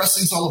 and that's what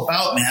wrestling's all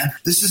about, man.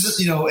 This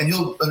isn't, and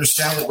you'll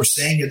understand what we're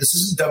saying here. This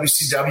isn't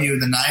WCW in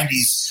the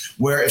 90s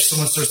where if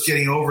someone starts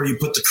getting over, you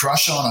put the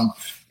crush on them.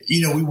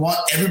 We want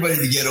everybody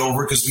to get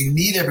over because we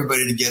need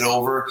everybody to get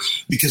over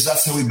because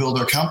that's how we build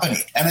our company.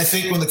 And I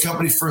think when the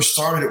company first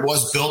started, it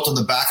was built on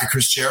the back of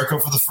Chris Jericho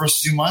for the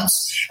first few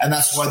months. And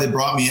that's why they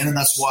brought me in. And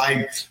that's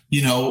why,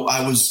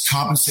 I was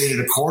compensated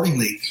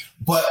accordingly.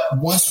 But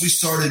once we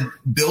started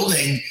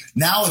building,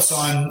 now it's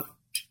on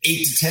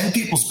 8 to 10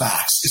 people's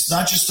backs. It's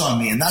not just on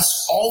me. And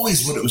that's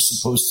always what it was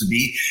supposed to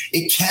be.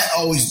 It can't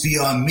always be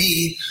on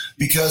me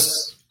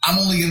because I'm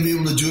only going to be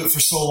able to do it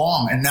for so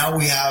long. And now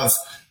we have,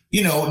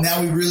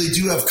 now we really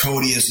do have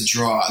Cody as a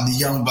draw, and the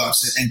Young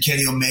Bucks and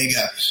Kenny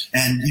Omega,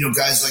 and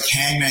guys like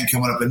Hangman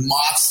coming up, and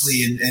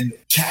Moxley and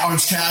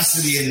Orange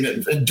Cassidy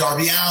and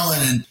Darby Allin,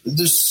 and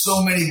there's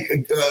so many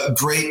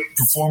great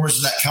performers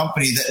in that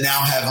company that now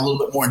have a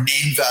little bit more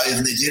name value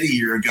than they did a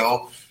year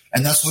ago,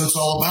 and that's what it's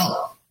all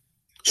about.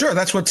 Sure,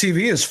 that's what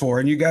TV is for,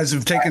 and you guys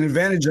have taken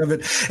advantage of it.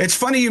 It's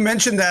funny you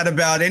mentioned that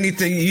about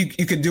anything.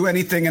 You could do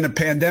anything in a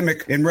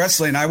pandemic in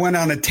wrestling. I went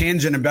on a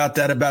tangent about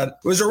that. It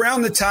was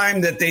around the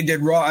time that they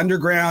did Raw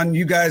Underground.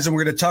 You guys, and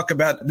we're going to talk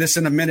about this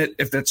in a minute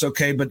if that's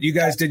okay, but you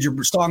guys did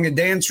your song and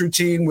dance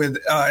routine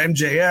with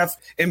MJF.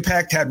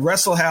 Impact had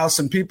Wrestle House,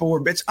 and people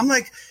were bitch. I'm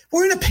like,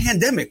 we're in a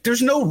pandemic.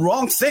 There's no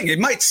wrong thing. It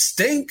might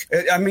stink.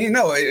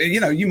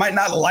 You might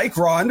not like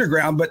Raw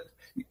Underground, but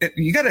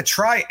you got to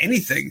try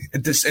anything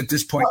at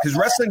this point because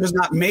wrestling was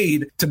not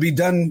made to be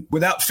done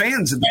without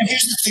fans. And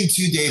here's the thing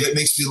too, Dave, that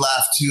makes me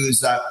laugh too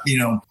is that,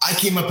 I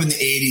came up in the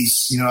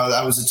 80s,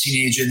 I was a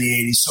teenager in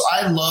the 80s. So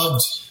I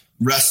loved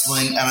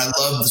wrestling and I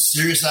loved the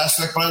serious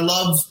aspect, but I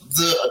loved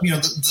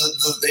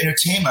the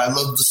entertainment. I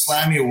loved the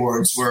Slammy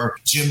Awards where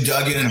Jim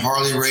Duggan and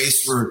Harley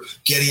Race were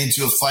getting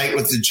into a fight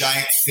with the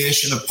giant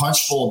fish in a punch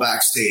bowl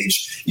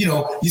backstage. You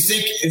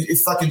think if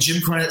fucking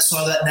Jim Cornette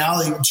saw that now,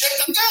 they would, Jim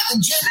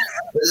Duggan,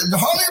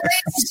 Harley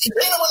Race,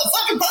 with a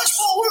fucking punch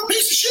bowl, what a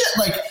piece of shit.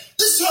 Like,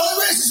 this is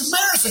Harley Race, it's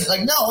embarrassing.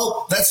 Like,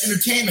 no, that's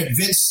entertainment.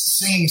 Vince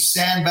singing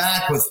Stand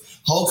Back with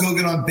Hulk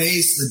Hogan on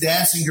bass, the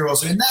Dancing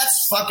Girls.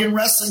 That's fucking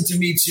wrestling to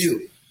me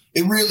too.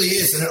 It really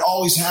is, and it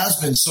always has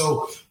been.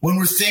 So when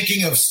we're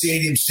thinking of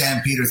Stadium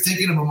Stampede or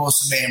thinking of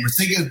Mimosa Mayhem or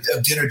thinking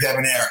of Dinner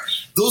Debonair,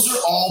 those are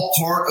all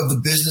part of the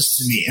business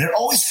to me, and it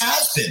always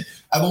has been.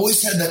 I've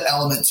always had that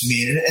element to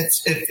me, and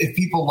if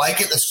people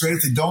like it, that's great.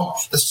 If they don't,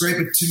 that's great.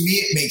 But to me,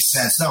 it makes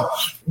sense. Now,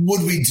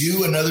 would we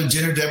do another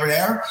Dinner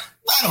Debonair?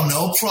 I don't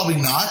know,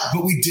 probably not,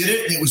 but we did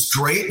it, and it was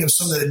great. And it was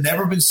something that had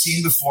never been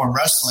seen before in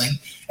wrestling,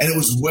 and it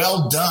was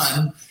well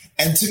done.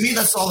 And to me,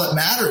 that's all that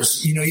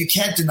matters. You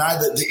can't deny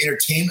the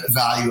entertainment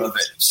value of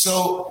it.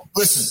 So,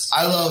 listen,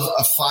 I love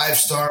a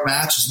 5-star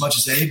match as much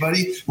as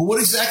anybody. But what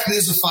exactly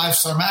is a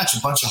 5-star match?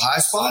 A bunch of high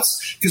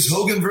spots? Because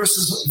Hogan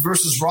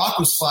versus Rock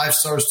was 5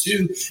 stars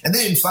too, and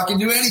they didn't fucking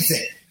do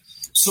anything.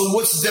 So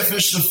what's the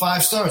definition of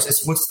 5 stars?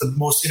 It's what's the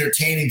most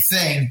entertaining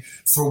thing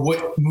for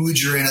what mood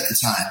you're in at the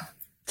time.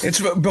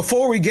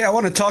 I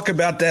want to talk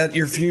about that,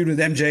 your feud with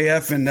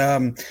MJF.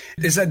 And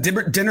is that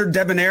Dinner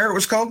Debonair it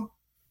was called?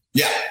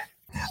 Yeah.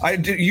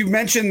 You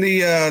mentioned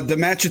the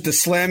match at the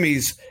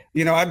Slammies.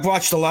 I've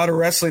watched a lot of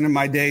wrestling in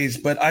my days,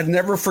 but I'd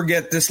never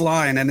forget this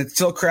line, and it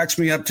still cracks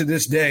me up to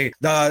this day.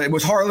 It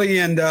was Harley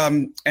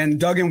and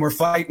Duggan were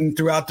fighting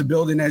throughout the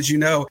building, as you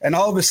know, and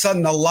all of a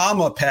sudden a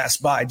llama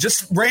passed by,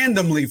 just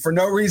randomly for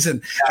no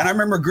reason. And I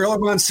remember Gorilla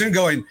Monsoon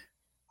going,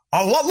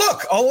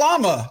 "Look, a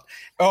llama."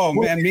 Oh,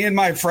 man, me and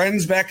my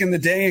friends back in the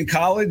day in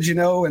college,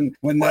 and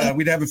when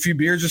we'd have a few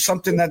beers or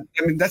something,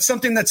 that's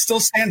something that still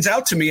stands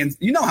out to me. And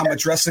you know how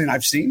much wrestling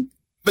I've seen.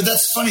 But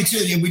that's funny, too.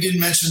 We didn't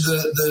mention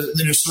the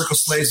Inner Circle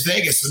Slaves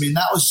Vegas.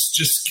 That was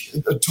just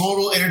a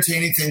total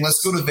entertaining thing.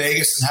 Let's go to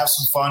Vegas and have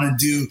some fun and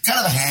do kind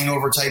of a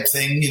hangover type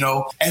thing,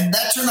 And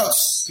that turned out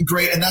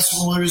great. And that's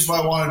one of the reasons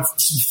why I wanted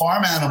some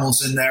farm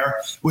animals in there,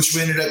 which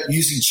we ended up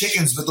using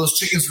chickens. But those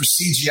chickens were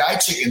CGI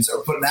chickens that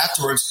were put in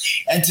afterwards.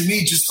 And to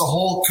me, just the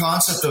whole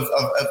concept of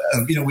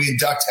we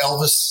induct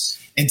Elvis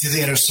into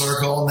the Inner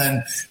Circle. And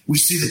then we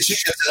see the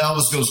chickens and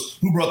Elvis goes,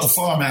 "Who brought the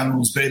farm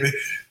animals, baby?"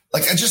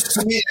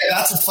 To me,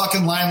 that's a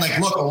fucking line.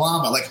 Look, a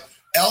llama.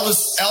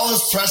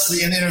 Elvis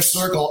Presley in the Inner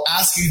Circle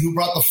asking who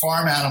brought the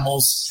farm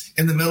animals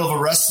in the middle of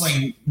a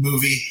wrestling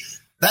movie.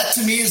 That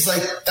to me is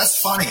that's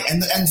funny.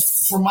 And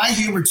for my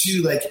humor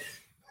too,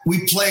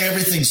 we play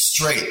everything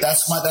straight.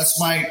 That's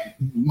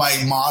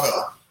my motto.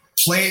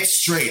 Play it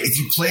straight. If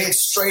you play it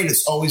straight,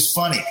 it's always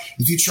funny.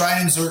 If you try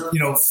and insert,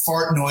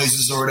 fart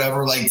noises or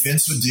whatever, like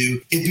Vince would do,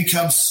 it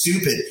becomes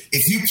stupid.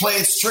 If you play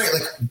it straight,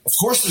 like, of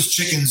course there's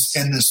chickens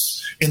in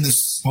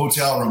this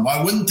hotel room.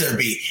 Why wouldn't there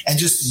be? And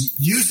just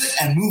use it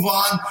and move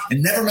on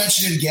and never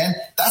mention it again.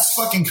 That's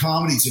fucking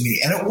comedy to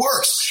me. And it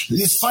works.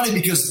 It's funny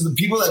because the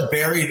people that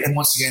buried, and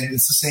once again,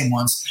 it's the same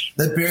ones,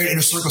 that buried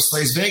Inner Circle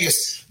Slays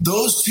Vegas,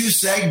 those two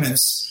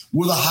segments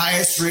were the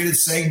highest rated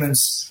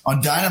segments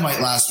on Dynamite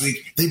last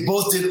week. They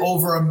both did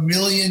over 1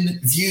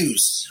 million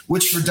views,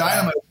 which for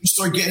Dynamite, when you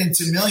start getting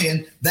into 1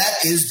 million,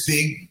 that is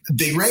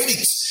big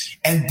ratings.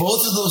 And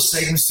both of those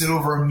segments did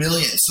over 1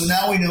 million. So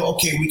now we know,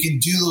 okay, we can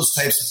do those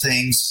types of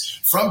things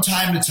from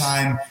time to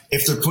time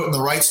if they're put in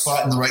the right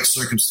spot in the right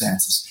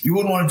circumstances. You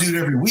wouldn't want to do it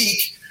every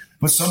week,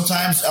 but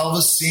sometimes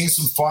Elvis seeing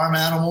some farm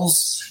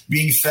animals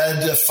being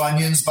fed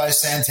Funyuns by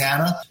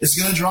Santana is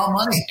going to draw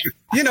money.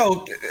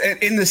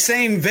 In the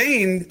same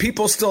vein,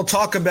 people still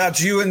talk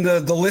about you in the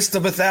list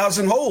of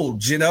 1,000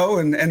 holds, and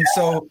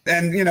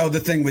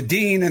the thing with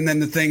Dean, and then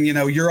the thing,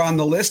 you're on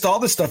the list, all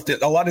the stuff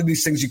that a lot of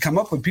these things you come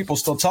up with, people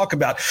still talk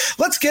about.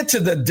 Let's get to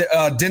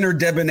the Dinner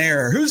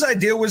Debonair. Whose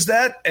idea was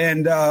that,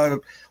 and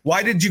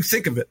why did you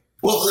think of it?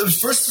 Well,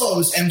 first of all, it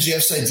was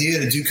MJF's idea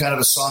to do kind of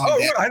a song. Oh,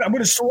 yeah. I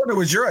would have sworn it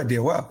was your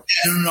idea. Wow.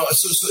 No.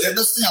 So that's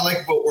the thing I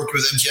like about working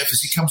with MJF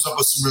is he comes up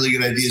with some really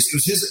good ideas. It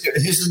was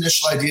his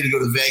initial idea to go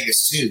to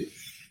Vegas, too.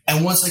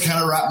 And once I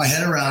kind of wrapped my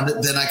head around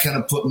it, then I kind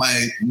of put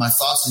my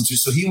thoughts into it.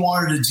 So he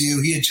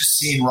had just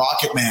seen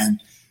Rocket Man,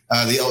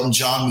 the Elton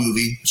John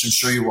movie, which I'm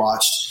sure you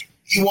watched.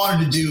 He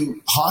wanted to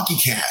do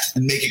Honky Cat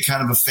and make it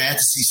kind of a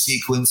fantasy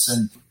sequence.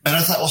 And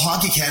I thought, well,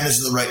 Honky Cat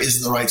isn't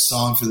the right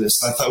song for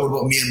this. And I thought, what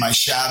about Me and My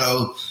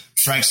Shadow,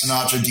 Frank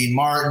Sinatra, Dean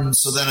Martin?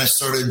 So then I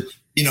started,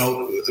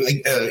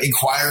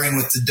 inquiring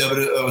with the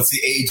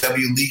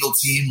AEW legal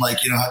team, like,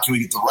 how can we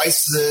get the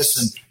rights to this?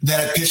 And then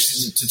I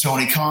pitched it to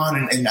Tony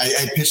Khan, and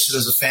I pitched it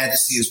as a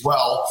fantasy as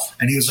well.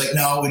 And he was like,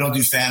 no, we don't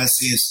do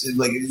fantasy. It's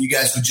like, you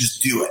guys would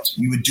just do it.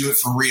 You would do it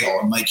for real.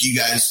 And like, you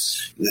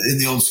guys in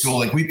the old school,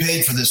 like, we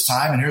paid for this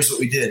time, and here's what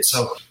we did.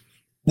 So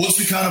once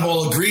we kind of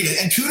all agreed,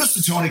 and kudos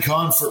to Tony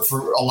Khan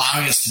for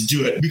allowing us to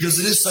do it, because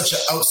it is such an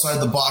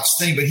outside-the-box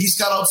thing, but he's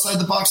got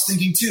outside-the-box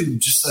thinking too,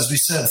 just as we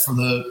said, for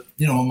the,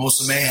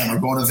 Mimosa Mayhem or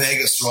going to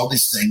Vegas or all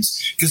these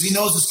things, because he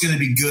knows it's going to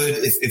be good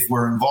if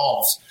we're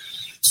involved.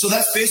 So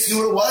that's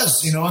basically what it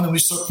was, and then we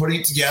start putting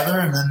it together,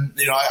 and then,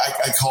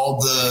 I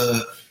called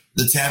the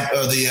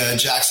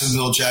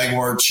Jacksonville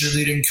Jaguar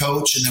cheerleading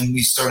coach, and then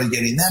we started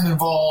getting them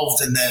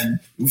involved, and then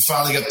we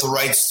finally got the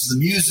rights to the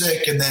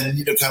music, and then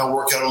kind of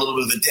work out a little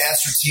bit of a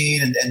dance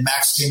routine, and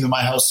Max came to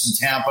my house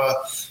in Tampa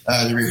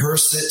to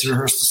rehearse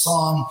the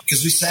song,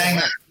 because we sang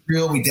it for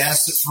real, we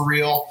danced it for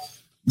real.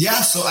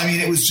 Yeah, so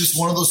it was just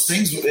one of those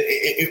things.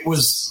 It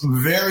was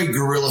very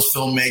guerrilla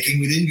filmmaking.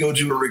 We didn't go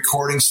to a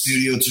recording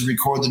studio to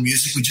record the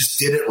music. We just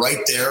did it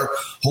right there,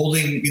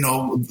 holding,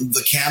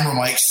 the camera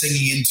mic,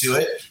 singing into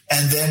it.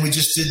 And then we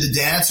just did the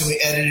dance and we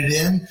edited it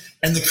in.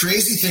 And the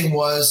crazy thing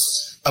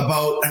was,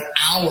 about an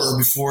hour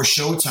before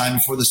showtime,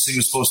 before this thing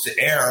was supposed to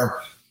air,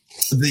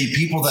 the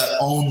people that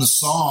own the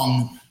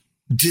song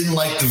didn't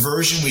like the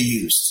version we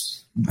used.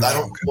 I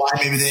don't know why.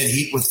 Maybe they had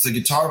heat with the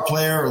guitar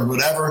player or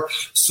whatever.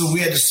 So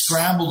we had to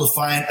scramble to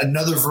find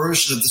another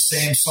version of the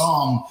same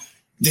song.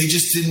 They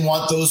just didn't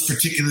want those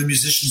particular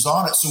musicians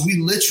on it. So we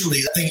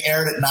literally, that thing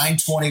aired at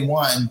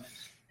 9:21,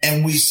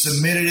 and we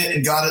submitted it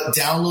and got it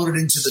downloaded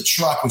into the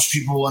truck, which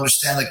people will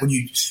understand. Like when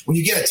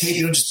you get a tape,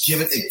 you don't just give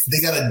it. They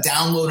got to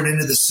download it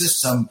into the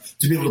system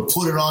to be able to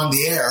put it on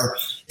the air.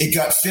 It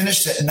got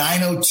finished at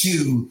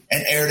 9:02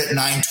 and aired at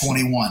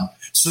 9:21.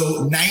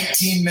 So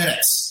 19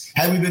 minutes.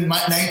 Had we been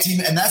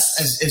 19, and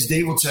that's, as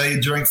Dave will tell you,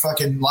 during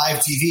fucking live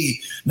TV,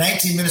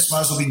 19 minutes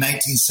might as well be 19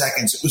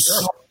 seconds. It was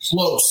so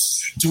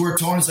close to where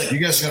Tony's like, you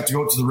guys are going to have to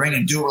go to the ring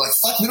and do it. We're like,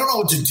 fuck, we don't know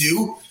what to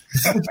do.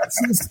 It's going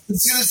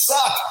to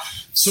suck.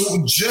 So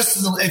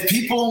if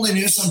people only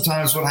knew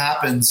sometimes what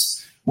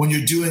happens when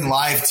you're doing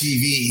live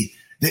TV,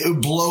 it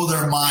would blow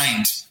their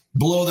mind,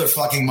 blow their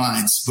fucking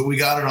minds. But we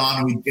got it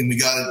on, and we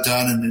got it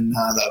done, and then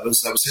that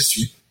was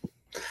history.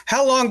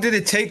 How long did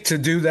it take to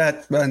do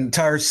that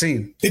entire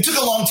scene? It took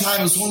a long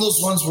time. It was one of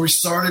those ones where we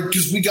started,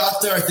 because we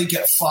got there, I think,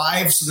 at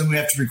 5. So then we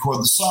have to record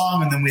the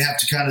song, and then we have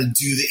to kind of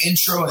do the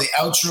intro and the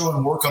outro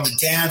and work on the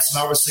dance.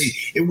 And obviously,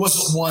 it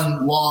wasn't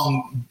one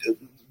long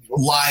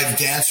live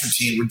dance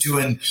routine. We're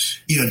doing,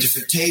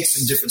 different takes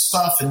and different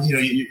stuff. And,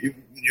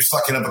 you're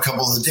fucking up a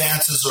couple of the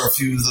dances, or a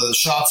few of the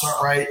shots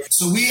aren't right.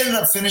 So we ended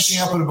up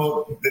finishing up at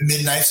about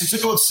midnight. So it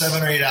took about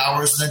 7 or 8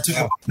 hours, and then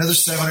took another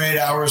 7 or 8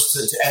 hours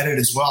to edit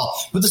as well.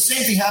 But the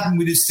same thing happened.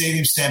 We did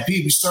Stadium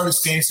Stampede. We started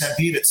Stadium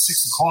Stampede at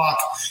 6 o'clock,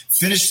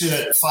 finished it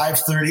at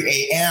 5:30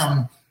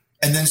 a.m.,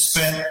 and then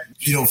spent,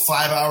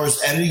 5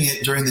 hours editing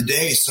it during the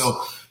day.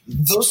 So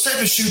those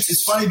type of shoots,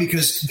 it's funny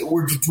because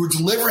we're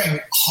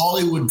delivering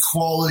Hollywood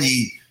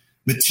quality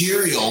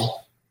material.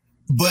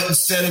 But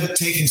instead of it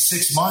taking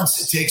 6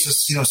 months, it takes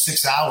us,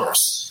 6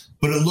 hours.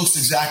 but it looks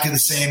exactly the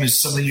same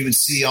as something you would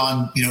see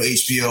on,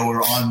 HBO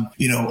or on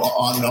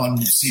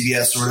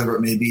CBS or whatever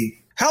it may be.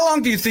 How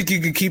long do you think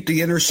you could keep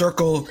the Inner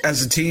Circle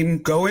as a team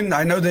going?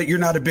 I know that you're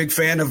not a big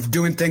fan of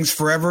doing things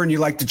forever and you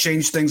like to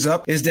change things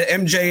up. Is the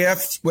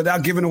MJF,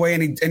 without giving away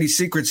any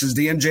secrets, is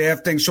the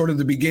MJF thing sort of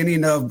the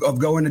beginning of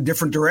going a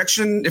different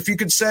direction, if you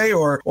could say,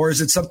 or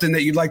is it something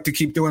that you'd like to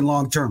keep doing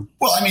long term?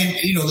 Well, I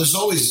mean, there's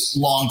always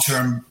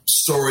long-term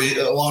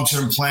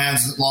long-term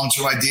plans,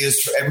 long-term ideas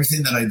for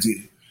everything that I do.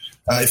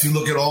 If you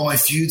look at all my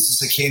feuds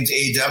since I came to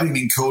AEW, I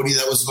mean, Cody,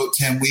 that was about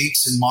 10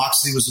 weeks, and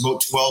Moxley was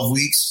about 12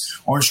 weeks.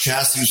 Orange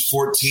Cassidy was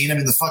 14. I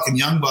mean, the fucking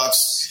Young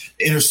Bucks,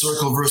 Inner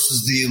Circle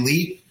versus the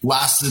Elite,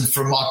 lasted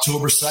from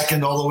October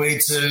 2nd all the way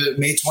to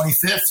May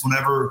 25th,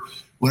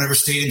 whenever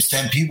Stadium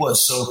Stampede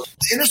was. So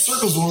the Inner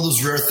Circle is one of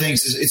those rare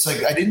things. It's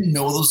like I didn't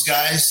know those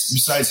guys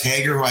besides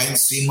Hager, who I hadn't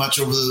seen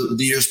much over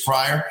the years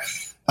prior.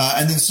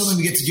 And then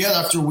suddenly we get together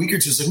after a week or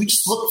two. It's like we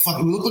just look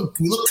fucking,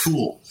 we look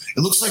cool.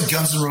 It looks like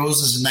Guns N'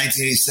 Roses in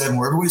 1987,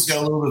 where everybody's got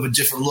a little bit of a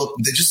different look,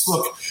 but they just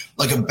look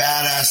like a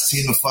badass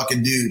team of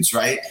fucking dudes,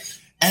 right?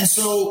 And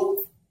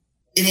so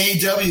in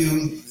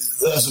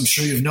AEW, as I'm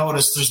sure you've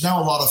noticed, there's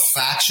now a lot of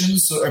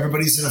factions. So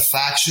everybody's in a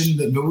faction,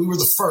 but we were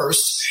the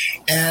first.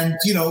 And,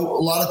 a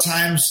lot of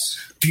times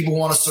people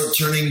want to start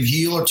turning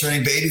heel or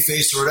turning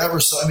babyface or whatever.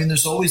 So, I mean,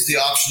 there's always the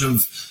option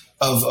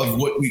of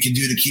what we can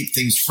do to keep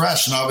things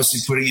fresh. And obviously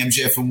putting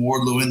MJF and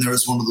Wardlow in there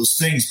is one of those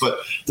things, but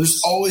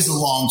there's always a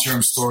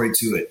long-term story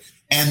to it.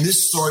 And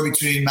this story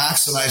between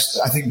Max and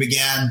I think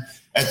began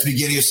at the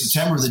beginning of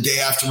September, the day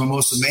after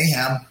Mimosa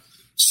Mayhem.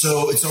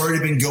 So it's already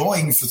been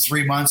going for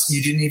 3 months and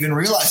you didn't even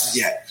realize it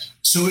yet.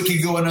 So it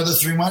could go another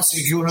 3 months.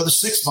 It could go another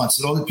 6 months.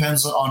 It all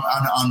depends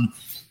on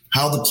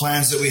how the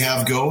plans that we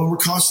have go. And we're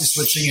constantly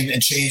switching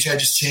and changing. I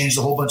just changed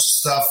a whole bunch of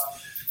stuff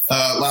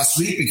last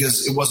week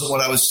because it wasn't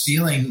what I was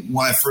feeling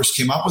when I first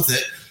came up with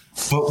it.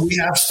 But we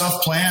have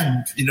stuff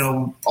planned,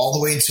 all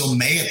the way until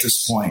May at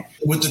this point.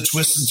 What the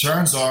twists and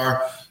turns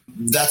are,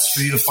 that's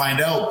for you to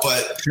find out.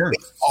 But sure,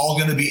 it's all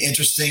going to be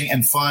interesting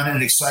and fun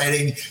and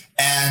exciting.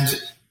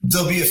 And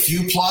there'll be a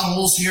few plot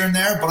holes here and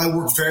there, but I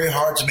work very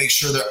hard to make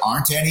sure there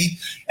aren't any.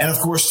 And of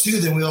course,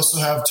 too, then we also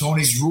have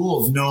Tony's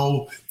rule of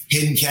no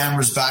hidden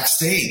cameras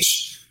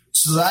backstage.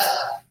 So that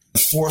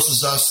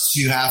forces us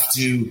to have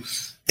to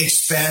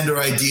expand our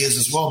ideas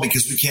as well,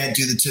 because we can't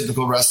do the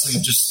typical wrestling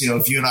of just,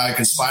 if you and I are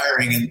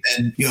conspiring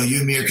and you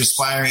and me are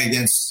conspiring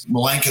against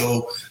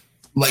Malenko,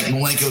 like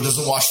Malenko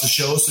doesn't watch the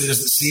show, so he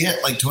doesn't see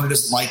it. Like Tony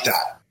doesn't like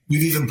that.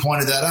 We've even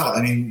pointed that out.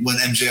 I mean, when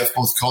MJF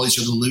both call each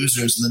other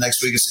losers, and the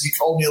next week I said, "You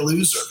called me a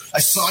loser. I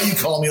saw you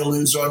call me a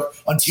loser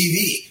on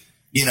TV."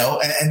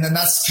 And then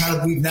that's kind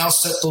of, we've now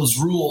set those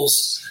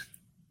rules,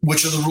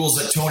 which are the rules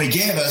that Tony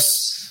gave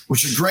us,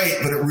 which are great,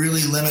 but it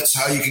really limits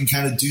how you can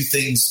kind of do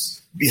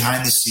things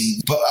behind the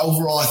scenes. But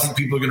overall, I think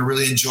people are going to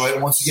really enjoy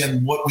it. Once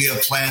again, what we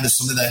have planned is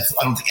something that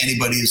I don't think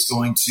anybody is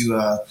going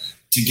to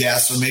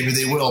guess, or maybe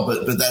they will,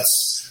 but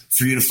that's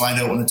for you to find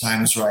out when the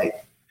time is right.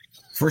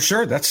 For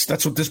sure. That's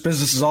what this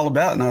business is all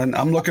about. And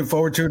I'm looking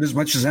forward to it as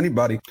much as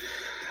anybody.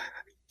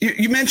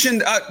 You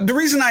mentioned the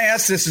reason I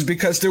asked this is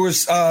because there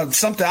was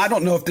something, I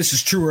don't know if this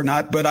is true or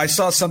not, but I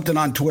saw something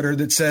on Twitter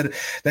that said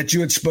that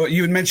you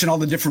had mentioned all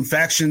the different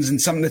factions,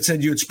 and something that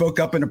said you had spoke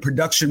up in a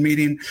production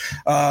meeting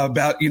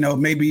about,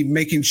 maybe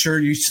making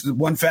sure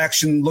one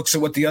faction looks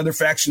at what the other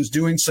faction's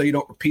doing so you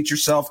don't repeat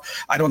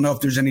yourself. I don't know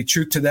if there's any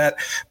truth to that,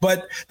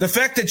 but the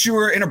fact that you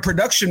were in a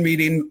production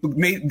meeting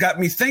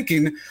got me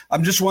thinking.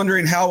 I'm just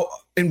wondering how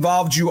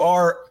involved you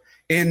are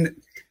in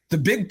the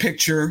big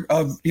picture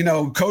of,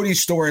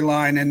 Cody's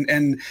storyline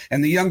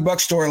and the Young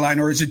Bucks storyline,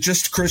 or is it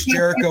just Chris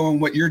Jericho and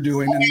what you're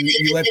doing, and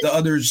you let the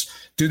others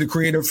do the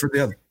creative for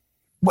the other?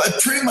 Well,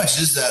 it pretty much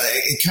is that.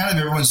 It kind of,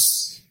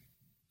 everyone's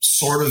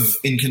sort of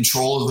in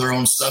control of their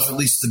own stuff, at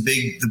least the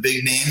big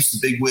names, the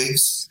big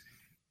wigs.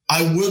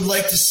 I would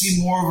like to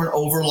see more of an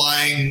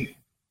overlying,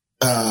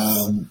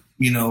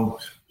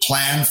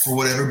 plan for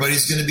what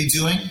everybody's going to be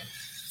doing.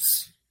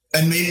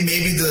 And maybe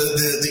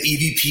the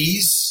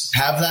EVPs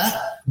have that.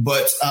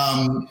 But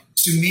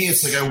to me,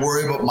 it's like I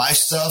worry about my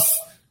stuff.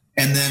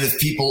 And then if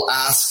people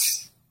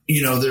ask,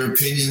 their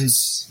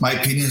opinions, my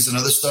opinions and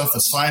other stuff,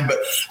 that's fine. But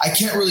I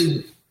can't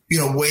really,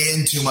 weigh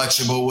in too much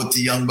about what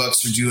the Young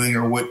Bucks are doing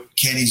or what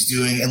Kenny's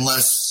doing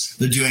unless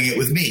they're doing it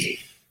with me.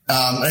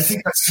 And I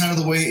think that's kind of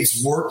the way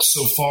it's worked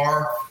so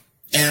far.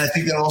 And I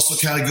think that also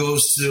kind of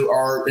goes to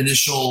our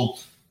initial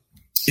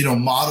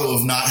motto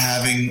of not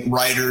having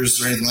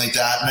writers or anything like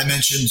that. And I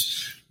mentioned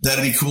that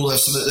it'd be cool to have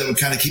something that would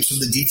kind of keep some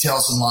of the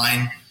details in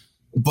line.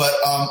 But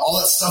all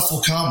that stuff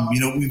will come.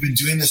 We've been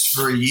doing this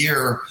for a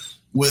year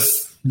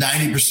with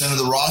 90% of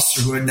the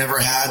roster who had never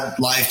had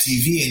live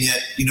TV, and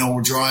yet,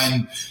 we're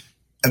drawing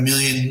 1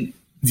 million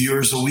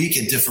viewers a week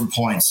at different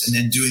points and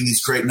then doing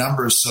these great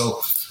numbers.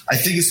 So I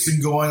think it's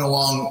been going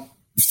along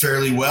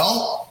fairly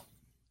well.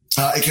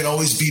 It can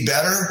always be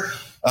better.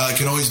 It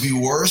can always be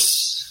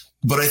worse.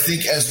 But I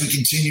think as we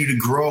continue to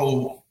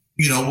grow,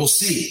 we'll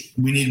see.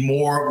 We need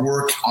more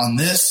work on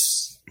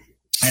this.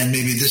 and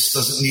maybe this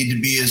doesn't need to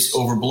be as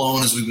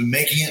overblown as we've been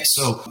making it.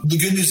 So the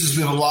good news is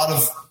we have a lot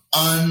of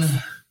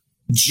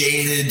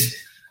unjaded,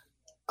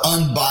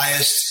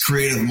 unbiased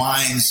creative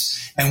minds.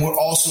 And we're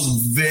also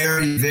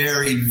very,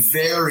 very,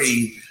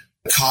 very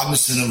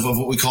cognizant of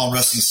what we call in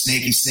wrestling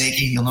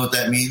snaky. You'll know what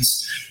that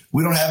means.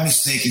 We don't have any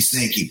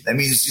snaky. That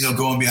means,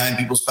 going behind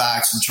people's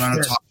backs and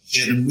trying to talk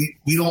shit. And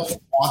we don't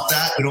want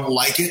that. We don't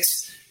like it.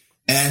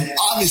 And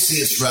obviously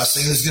it's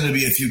wrestling. There's going to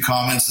be a few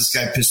comments. This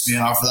guy pissed me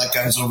off, or that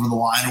guy's over the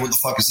line, or what the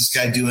fuck is this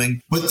guy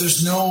doing? But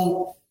there's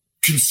no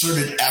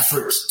concerted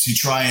effort to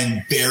try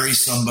and bury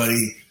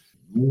somebody.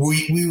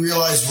 We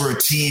realize we're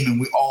a team and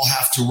we all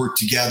have to work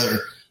together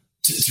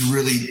to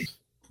really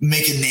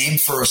make a name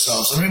for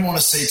ourselves. I don't even want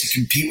to say to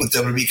compete with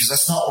WWE, because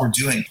that's not what we're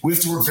doing. We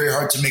have to work very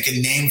hard to make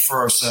a name for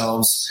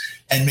ourselves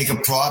and make a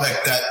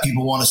product that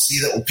people want to see,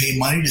 that will pay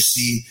money to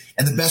see.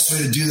 And the best way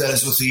to do that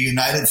is with a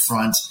united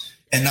front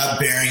and not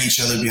burying each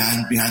other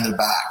behind their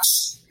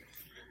backs.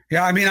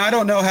 Yeah, I mean, I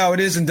don't know how it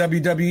is in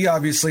WWE,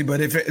 obviously,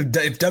 but if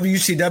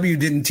WCW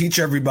didn't teach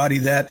everybody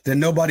that, then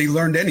nobody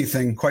learned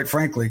anything, quite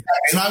frankly.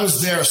 And I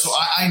was there, so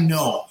I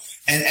know.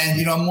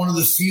 And I'm one of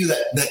the few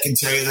that can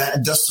tell you that.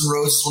 And Dustin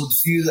Rhodes is one of the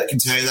few that can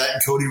tell you that.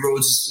 And Cody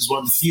Rhodes is one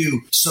of the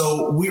few.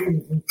 So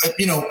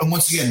and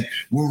once again,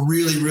 we're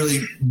really, really,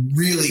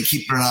 really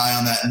keeping an eye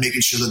on that and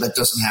making sure that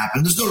doesn't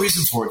happen. There's no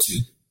reason for it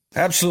to.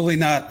 Absolutely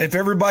not. If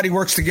everybody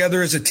works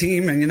together as a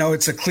team, and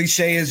it's a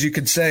cliche, as you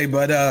could say,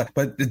 but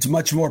it's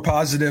much more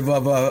positive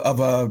of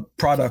a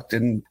product,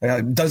 and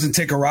it doesn't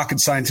take a rocket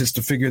scientist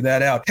to figure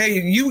that out.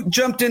 Hey, you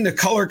jumped into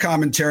color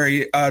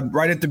commentary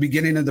right at the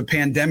beginning of the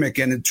pandemic,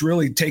 and it's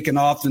really taken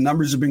off. The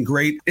numbers have been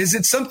great. Is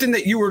that something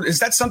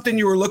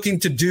you were looking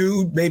to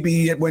do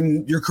maybe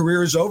when your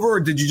career is over, or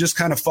did you just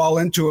kind of fall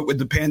into it with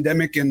the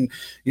pandemic and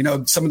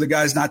some of the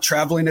guys not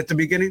traveling at the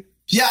beginning?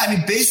 Yeah, I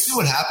mean,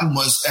 basically what happened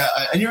was,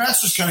 and your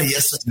answer is kind of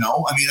yes and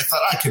no. I mean, I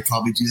thought I could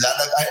probably do that.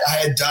 I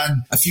had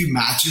done a few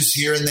matches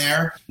here and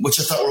there, which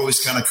I thought were always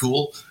kind of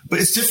cool, but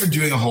it's different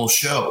doing a whole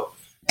show.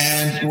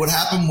 And what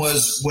happened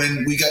was,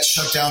 when we got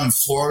shut down in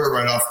Florida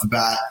right off the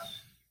bat,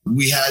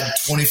 we had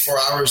 24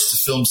 hours to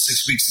film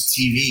 6 weeks of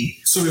TV.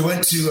 So we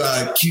went to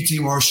QT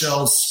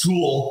Marshall's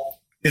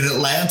school in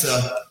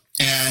Atlanta.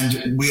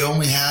 And we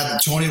only had,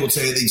 Tony will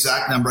tell you the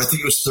exact number, I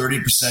think it was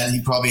 30%.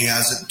 He probably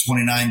has it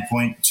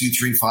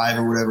 29.235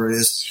 or whatever it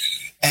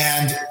is.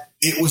 And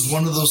it was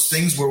one of those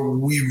things where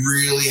we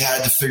really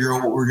had to figure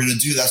out what we were going to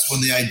do. That's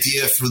when the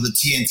idea for the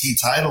TNT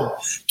title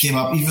came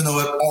up, even though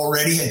it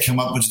already had come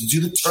up, was to do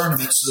the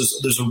tournament. So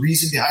there's a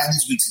reason behind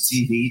these weeks of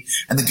TV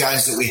and the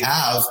guys that we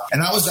have.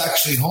 And I was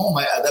actually home.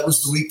 That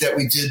was the week that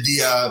we did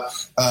the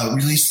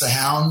Release the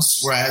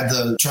Hounds, where I had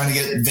trying to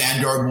get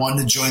Vanguard 1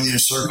 to join the Inner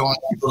Circle on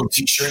a little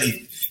t-shirt.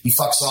 He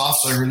fucks off,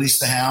 so I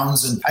released the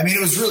Hounds. And I mean,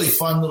 it was a really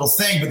fun little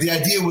thing. But the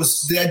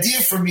idea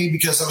for me,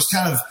 because I was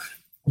kind of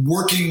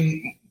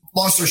working,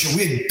 long story short,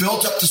 we had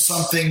built up to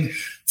something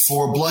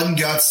for Blood and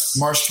Guts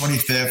March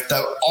 25th.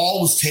 That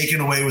all was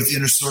taken away with the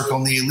Inner Circle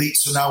and the Elite.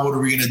 So now what are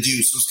we going to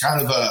do? So it's kind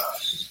of a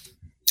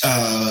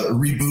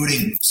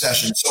rebooting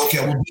session. So, okay,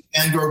 we'll do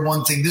Vanguard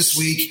 1 thing this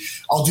week.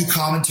 I'll do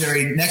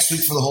commentary next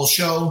week for the whole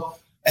show,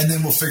 and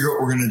then we'll figure out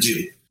what we're going to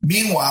do.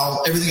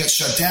 Meanwhile, everything got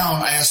shut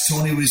down. I asked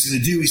Tony what he's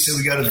going to do. He said,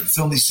 we got to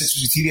film these 6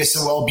 weeks of TV. I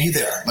said, well, I'll be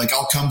there. Like,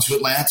 I'll come to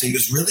Atlanta. He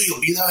goes, really?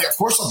 You'll be there? Like, of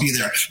course I'll be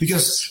there.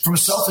 Because from a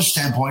selfish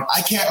standpoint,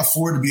 I can't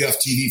afford to be off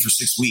TV for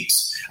 6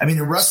 weeks. I mean,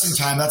 in wrestling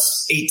time,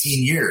 that's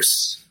 18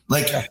 years.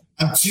 Like,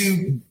 I'm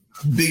too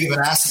big of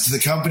an asset to the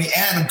company,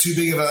 and I'm too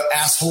big of an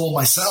asshole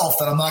myself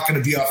that I'm not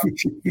going to be off.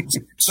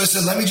 So I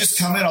said, let me just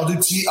come in. I'll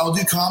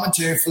do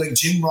commentary for, like,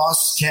 Jim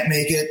Ross can't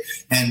make it,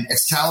 and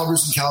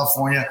Excalibur's in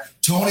California.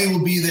 Tony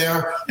will be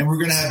there, and we're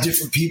going to have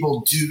different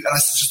people do. And I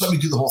said, just let me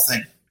do the whole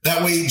thing.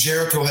 That way,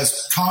 Jericho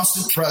has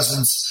constant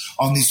presence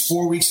on these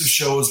 4 weeks of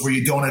shows where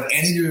you don't have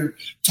any of your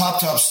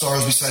top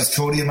stars besides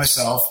Cody and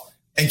myself.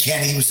 And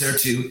Kenny was there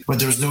too, but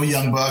there was no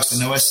Young Bucks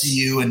and no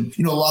SCU, and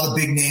a lot of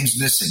big names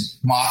missing.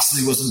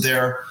 Moxley wasn't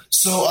there.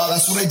 So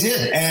that's what I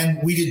did. And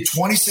we did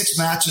 26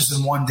 matches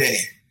in one day.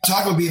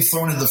 Talk about being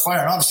thrown into the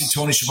fire. And obviously,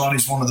 Tony Schiavone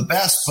is one of the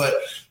best, but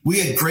we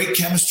had great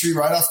chemistry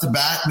right off the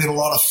bat. We had a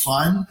lot of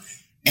fun.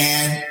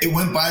 And it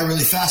went by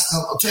really fast.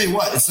 And I'll tell you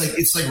what, it's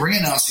like ring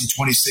announcing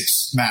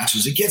 26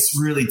 matches. It gets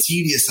really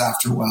tedious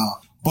after a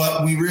while.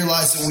 But we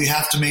realized that we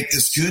have to make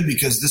this good,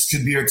 because this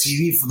could be our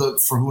TV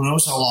for who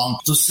knows how long.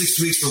 Those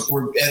 6 weeks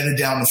were edited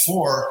down to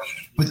 4.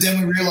 But then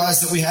we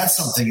realized that we had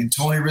something, and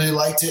Tony really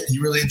liked it. He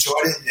really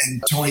enjoyed it.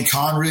 And Tony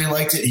Khan really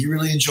liked it. He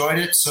really enjoyed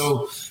it.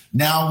 So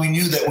now we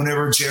knew that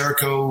whenever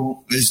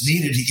Jericho is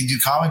needed, he can do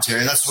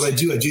commentary. That's what I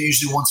do. I do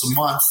usually once a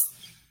month.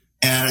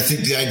 And I think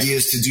the idea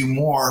is to do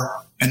more.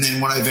 And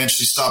then when I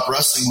eventually stop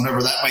wrestling,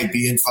 whenever that might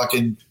be in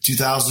fucking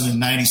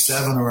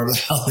 2097 or whatever the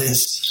hell it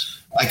is,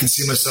 I can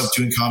see myself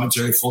doing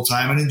commentary full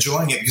time and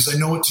enjoying it, because I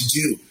know what to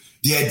do.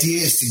 The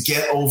idea is to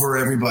get over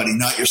everybody,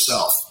 not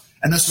yourself.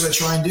 And that's what I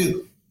try and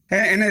do.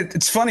 And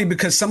it's funny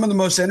because some of the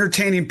most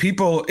entertaining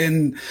people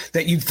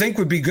that you'd think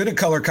would be good at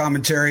color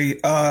commentary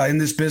in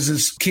this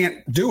business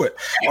can't do it.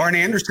 Arn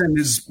Anderson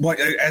is,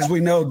 as we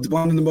know,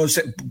 one of the most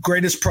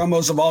greatest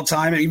promos of all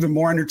time, and even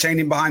more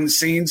entertaining behind the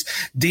scenes.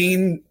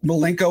 Dean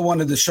Malenko,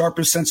 one of the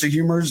sharpest sense of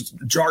humors,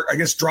 I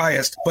guess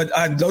driest. But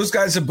those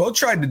guys have both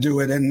tried to do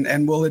it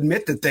and will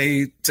admit that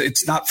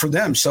it's not for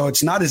them. So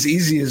it's not as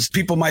easy as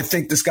people might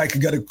think. This guy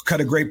could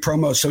cut a great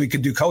promo so he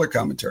could do color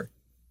commentary.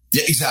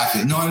 Yeah,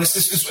 exactly. No, and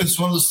it's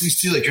one of those things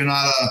too. Like you're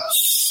not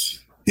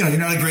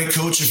a great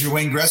coach if you're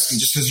Wayne Gretzky.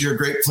 Just because you're a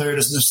great player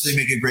doesn't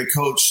necessarily make you a great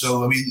coach.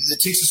 So, I mean, it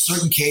takes a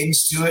certain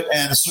cadence to it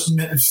and a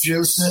certain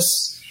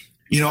fearlessness.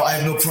 I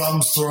have no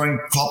problems throwing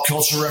pop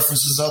culture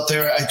references out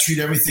there. I treat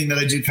everything that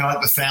I do kind of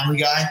like the Family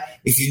Guy.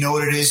 If you know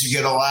what it is, you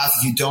get a laugh.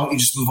 If you don't, you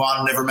just move on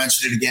and never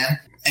mention it again.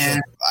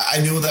 And I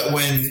know that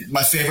when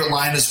my favorite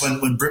line is when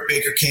Britt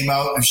Baker came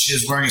out and she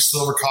was wearing a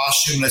silver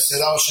costume, and I said,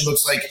 "Oh, she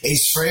looks like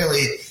Ace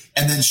Frehley."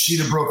 And then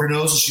Sheeta broke her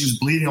nose and she was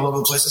bleeding all over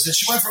the place. I said,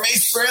 she went from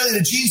Ace Frehley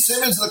to Gene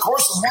Simmons in the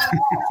course of 1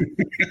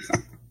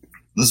 month.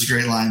 That's a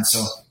great line.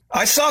 So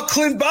I saw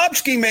Clint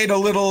Bobsky made a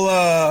little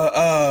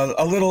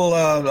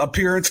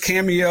appearance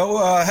cameo.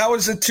 How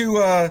is it to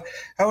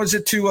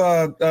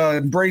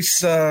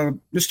embrace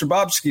Mr.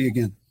 Bobsky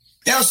again?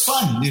 Yeah, it was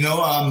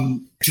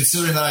fun.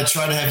 Considering that I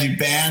tried to have you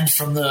banned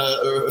from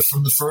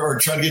or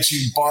try to get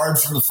you barred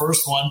from the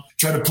first one,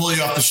 try to pull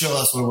you off the show.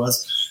 That's what it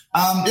was.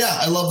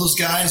 I love those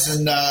guys.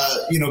 And,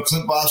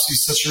 Clint Bobsky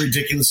is such a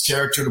ridiculous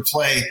character to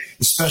play,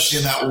 especially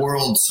in that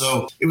world.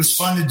 So it was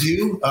fun to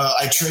do.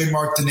 I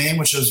trademarked the name,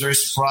 which I was very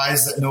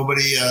surprised that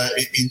nobody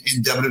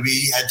in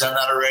WWE had done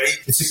that already.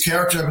 It's a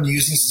character I've been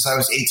using since I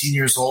was 18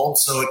 years old.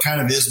 So it kind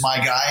of is my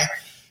guy.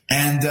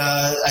 And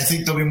I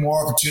think there'll be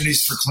more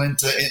opportunities for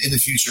Clint in the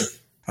future.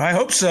 I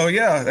hope so,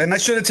 yeah. And I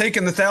should have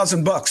taken the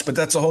 $1,000, but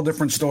that's a whole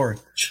different story.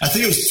 I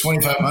think it was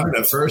 $2,500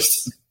 at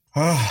first.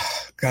 Oh,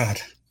 God.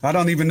 I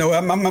don't even know.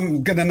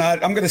 I'm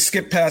gonna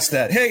skip past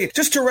that. Hey,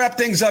 just to wrap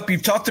things up,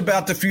 you've talked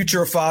about the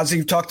future of Fozzy.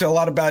 You've talked a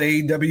lot about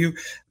AEW.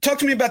 Talk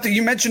to me about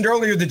you mentioned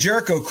earlier the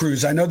Jericho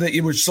cruise. I know that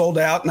it was sold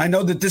out, and I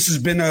know that this has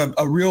been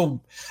a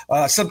real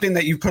something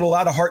that you put a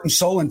lot of heart and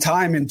soul and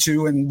time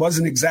into, and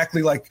wasn't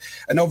exactly like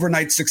an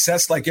overnight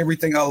success like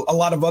everything, a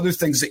lot of other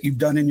things that you've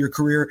done in your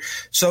career.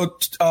 So,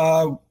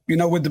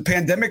 with the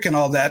pandemic and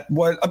all that,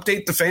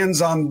 update the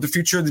fans on the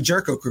future of the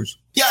Jericho cruise?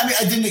 Yeah, I mean,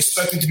 I didn't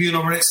expect it to be an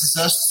overnight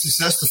success.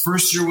 The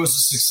first year was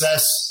a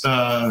success,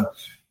 from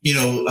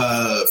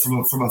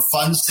a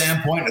fun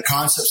standpoint, a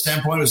concept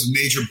standpoint. It was a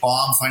major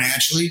bomb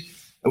financially.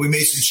 And we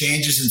made some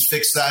changes and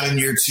fixed that in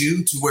year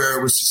 2 to where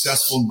it was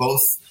successful in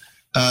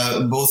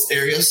both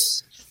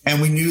areas.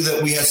 And we knew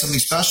that we had something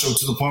special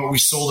to the point where we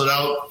sold it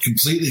out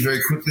completely very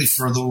quickly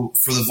for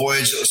the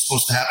voyage that was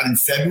supposed to happen in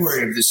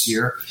February of this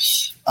year.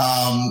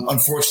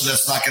 Unfortunately,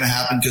 that's not going to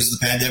happen because of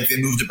the pandemic.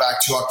 They moved it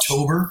back to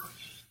October.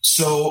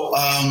 So,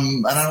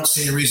 and I don't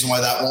see any reason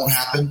why that won't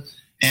happen.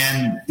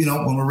 And,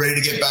 when we're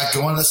ready to get back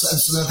going,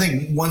 that's another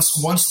thing. Once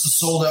the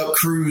sold out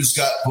cruise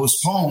got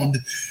postponed,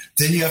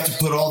 then you have to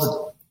put all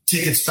the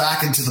tickets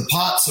back into the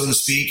pot, so to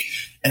speak,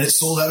 and it's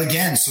sold out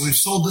again. So we've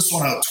sold this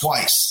one out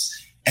twice.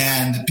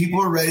 And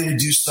people are ready to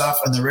do stuff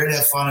and they're ready to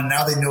have fun. And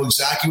now they know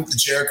exactly what the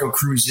Jericho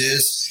cruise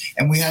is.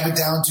 And we have it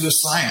down to a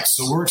science.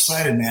 So we're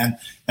excited, man.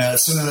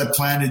 It's something that I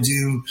plan to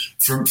do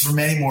for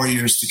many more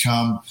years to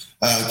come.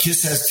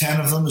 KISS has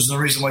 10 of them. There's no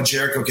reason why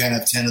Jericho can't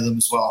have 10 of them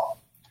as well.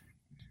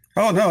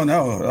 Oh,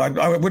 no.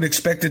 I would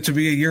expect it to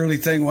be a yearly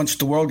thing once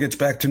the world gets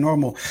back to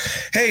normal.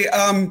 Hey,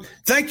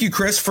 thank you,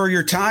 Chris, for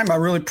your time. I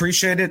really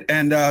appreciate it.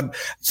 And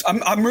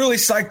I'm really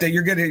psyched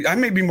that I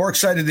may be more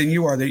excited than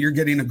you are that you're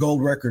getting a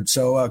gold record.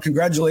 So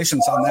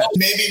congratulations on that.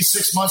 Maybe in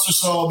 6 months or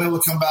so, I'll be able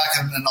to come back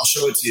and I'll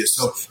show it to you.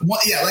 So, like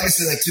I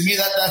said, to me,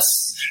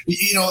 that's,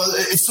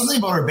 it's something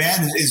about our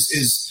band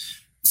is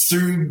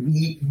through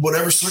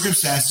whatever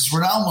circumstances,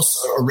 we're now almost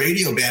a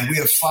radio band. We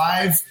have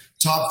 5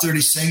 top 30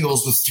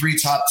 singles with 3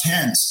 top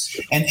 10s.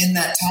 And in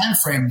that time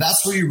frame,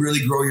 that's where you really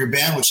grow your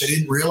band, which I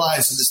didn't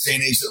realize in this day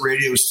and age that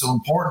radio is still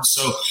important.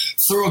 So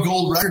throw a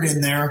gold record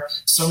in there.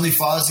 Suddenly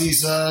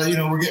Fozzy's,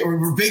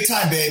 we're big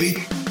time, baby.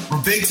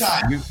 We're big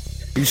time.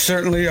 You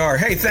certainly are.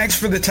 Hey, thanks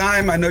for the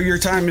time. I know your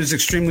time is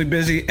extremely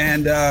busy.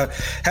 And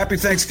happy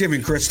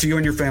Thanksgiving, Chris, to you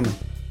and your family.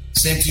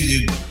 Same to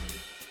you, dude.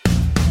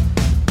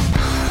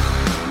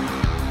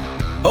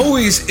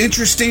 Always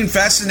interesting,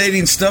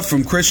 fascinating stuff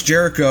from Chris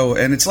Jericho.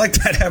 And it's like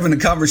that having a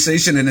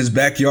conversation in his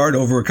backyard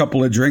over a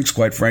couple of drinks,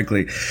 quite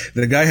frankly.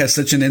 The guy has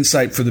such an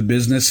insight for the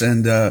business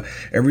and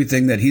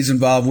everything that he's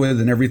involved with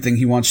and everything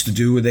he wants to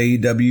do with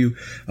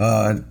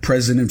AEW,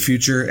 present and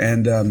future.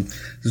 And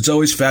it's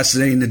always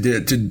fascinating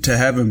to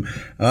have him.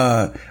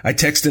 I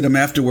texted him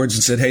afterwards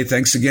and said, hey,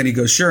 thanks again. He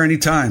goes, sure,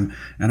 anytime.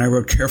 And I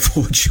wrote,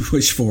 careful what you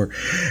wish for,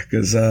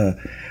 because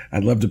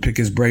I'd love to pick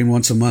his brain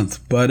once a month.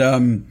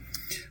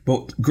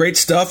 Well, great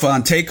stuff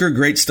on Taker,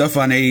 great stuff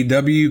on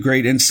AEW,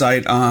 great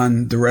insight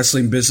on the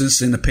wrestling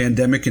business in the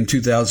pandemic in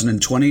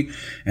 2020.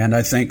 And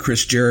I thank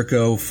Chris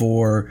Jericho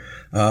for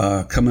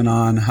hopping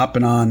on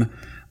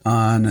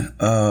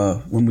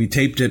when we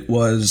taped it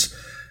was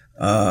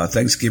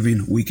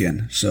Thanksgiving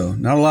weekend. So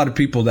not a lot of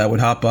people that would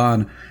hop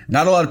on.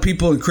 Not a lot of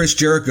people in Chris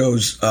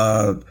Jericho's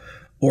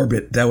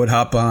orbit that would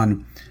hop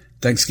on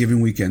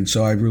Thanksgiving weekend.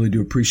 So I really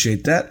do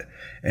appreciate that.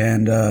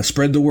 And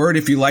spread the word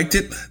if you liked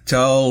it.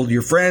 Tell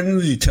your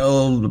friends.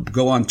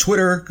 Go on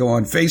Twitter. Go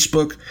on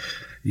Facebook.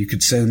 You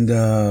could send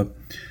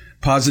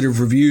positive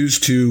reviews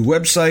to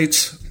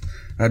websites.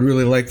 I'd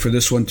really like for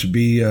this one to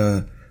be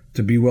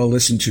well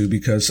listened to,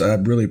 because I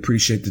really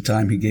appreciate the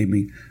time he gave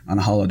me on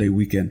a holiday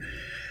weekend.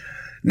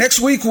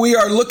 Next week we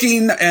are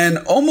looking, and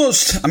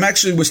I'm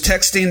actually was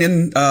texting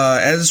in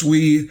as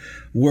we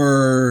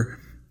were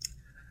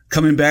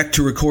coming back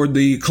to record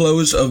the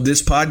close of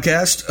this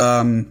podcast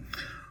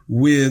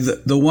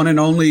with the one and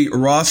only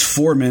Ross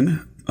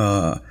Foreman,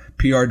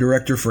 PR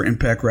director for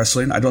Impact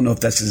Wrestling. I don't know if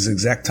that's his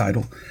exact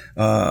title.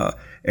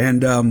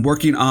 And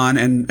working on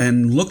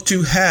and look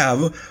to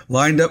have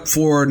lined up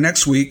for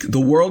next week the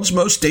world's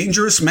most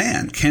dangerous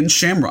man, Ken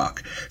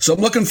Shamrock. So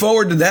I'm looking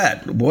forward to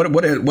that.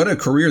 What a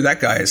career that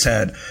guy has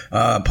had.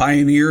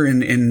 Pioneer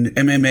in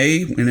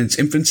MMA in its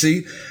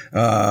infancy,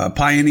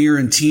 pioneer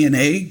in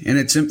TNA in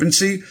its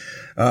infancy.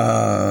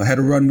 Had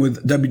a run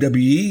with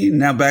WWE,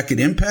 now back at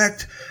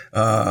Impact.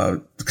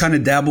 Kind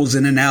of dabbles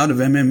in and out of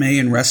MMA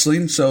and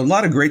wrestling. So a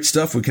lot of great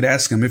stuff we could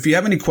ask him. If you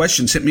have any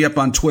questions, hit me up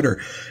on Twitter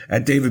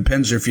at David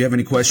Penzer. If you have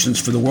any questions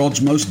for the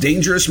world's most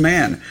dangerous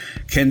man,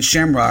 Ken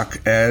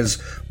Shamrock,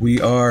 as we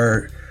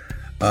are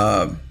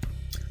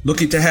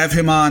looking to have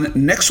him on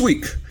next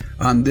week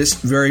on this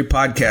very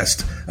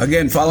podcast.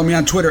 Again, follow me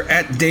on Twitter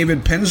at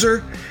David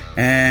Penzer.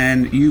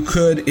 And you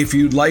could, if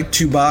you'd like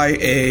to buy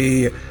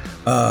a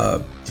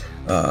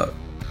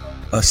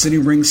City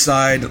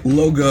Ringside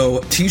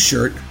logo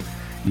t-shirt,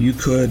 you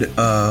could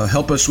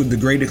help us with the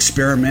great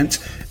experiment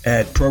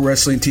at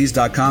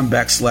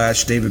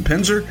ProWrestlingTees.com/David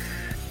Penzer.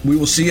 We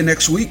will see you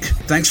next week.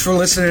 Thanks for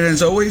listening,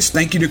 as always.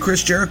 Thank you to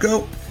Chris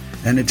Jericho.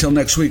 And until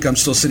next week, I'm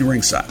still sitting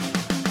ringside.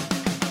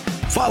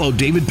 Follow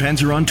David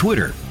Penzer on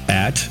Twitter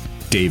at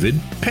David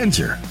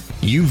Penzer.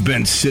 You've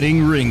been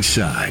sitting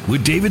ringside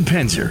with David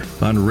Penzer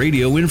on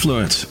Radio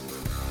Influence.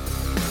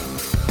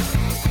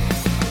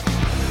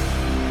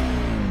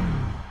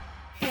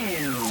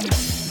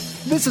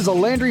 This is a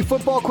Landry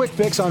Football Quick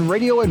Fix on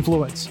Radio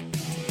Influence.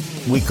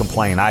 We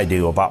complain, I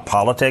do, about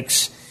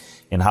politics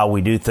and how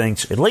we do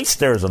things. At least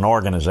there's an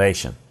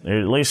organization.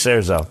 At least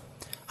there's a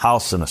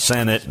House and a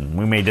Senate, and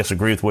we may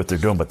disagree with what they're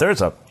doing, but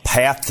there's a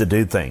path to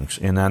do things.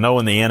 And I know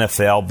in the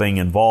NFL, being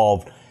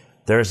involved,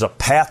 there's a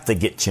path to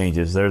get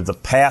changes. There's a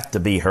path to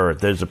be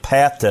heard. There's a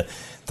path to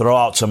throw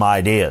out some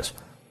ideas.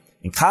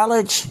 In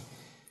college,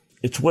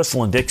 it's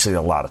whistling Dixie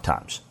a lot of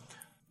times.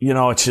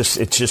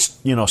 It's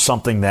just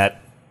something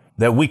that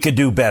we could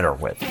do better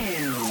with.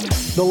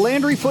 The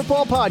Landry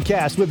Football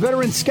Podcast with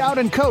veteran scout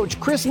and coach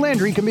Chris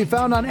Landry can be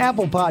found on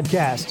Apple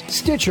Podcasts,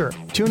 Stitcher,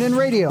 TuneIn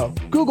Radio,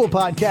 Google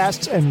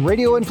Podcasts, and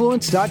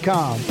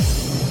RadioInfluence.com.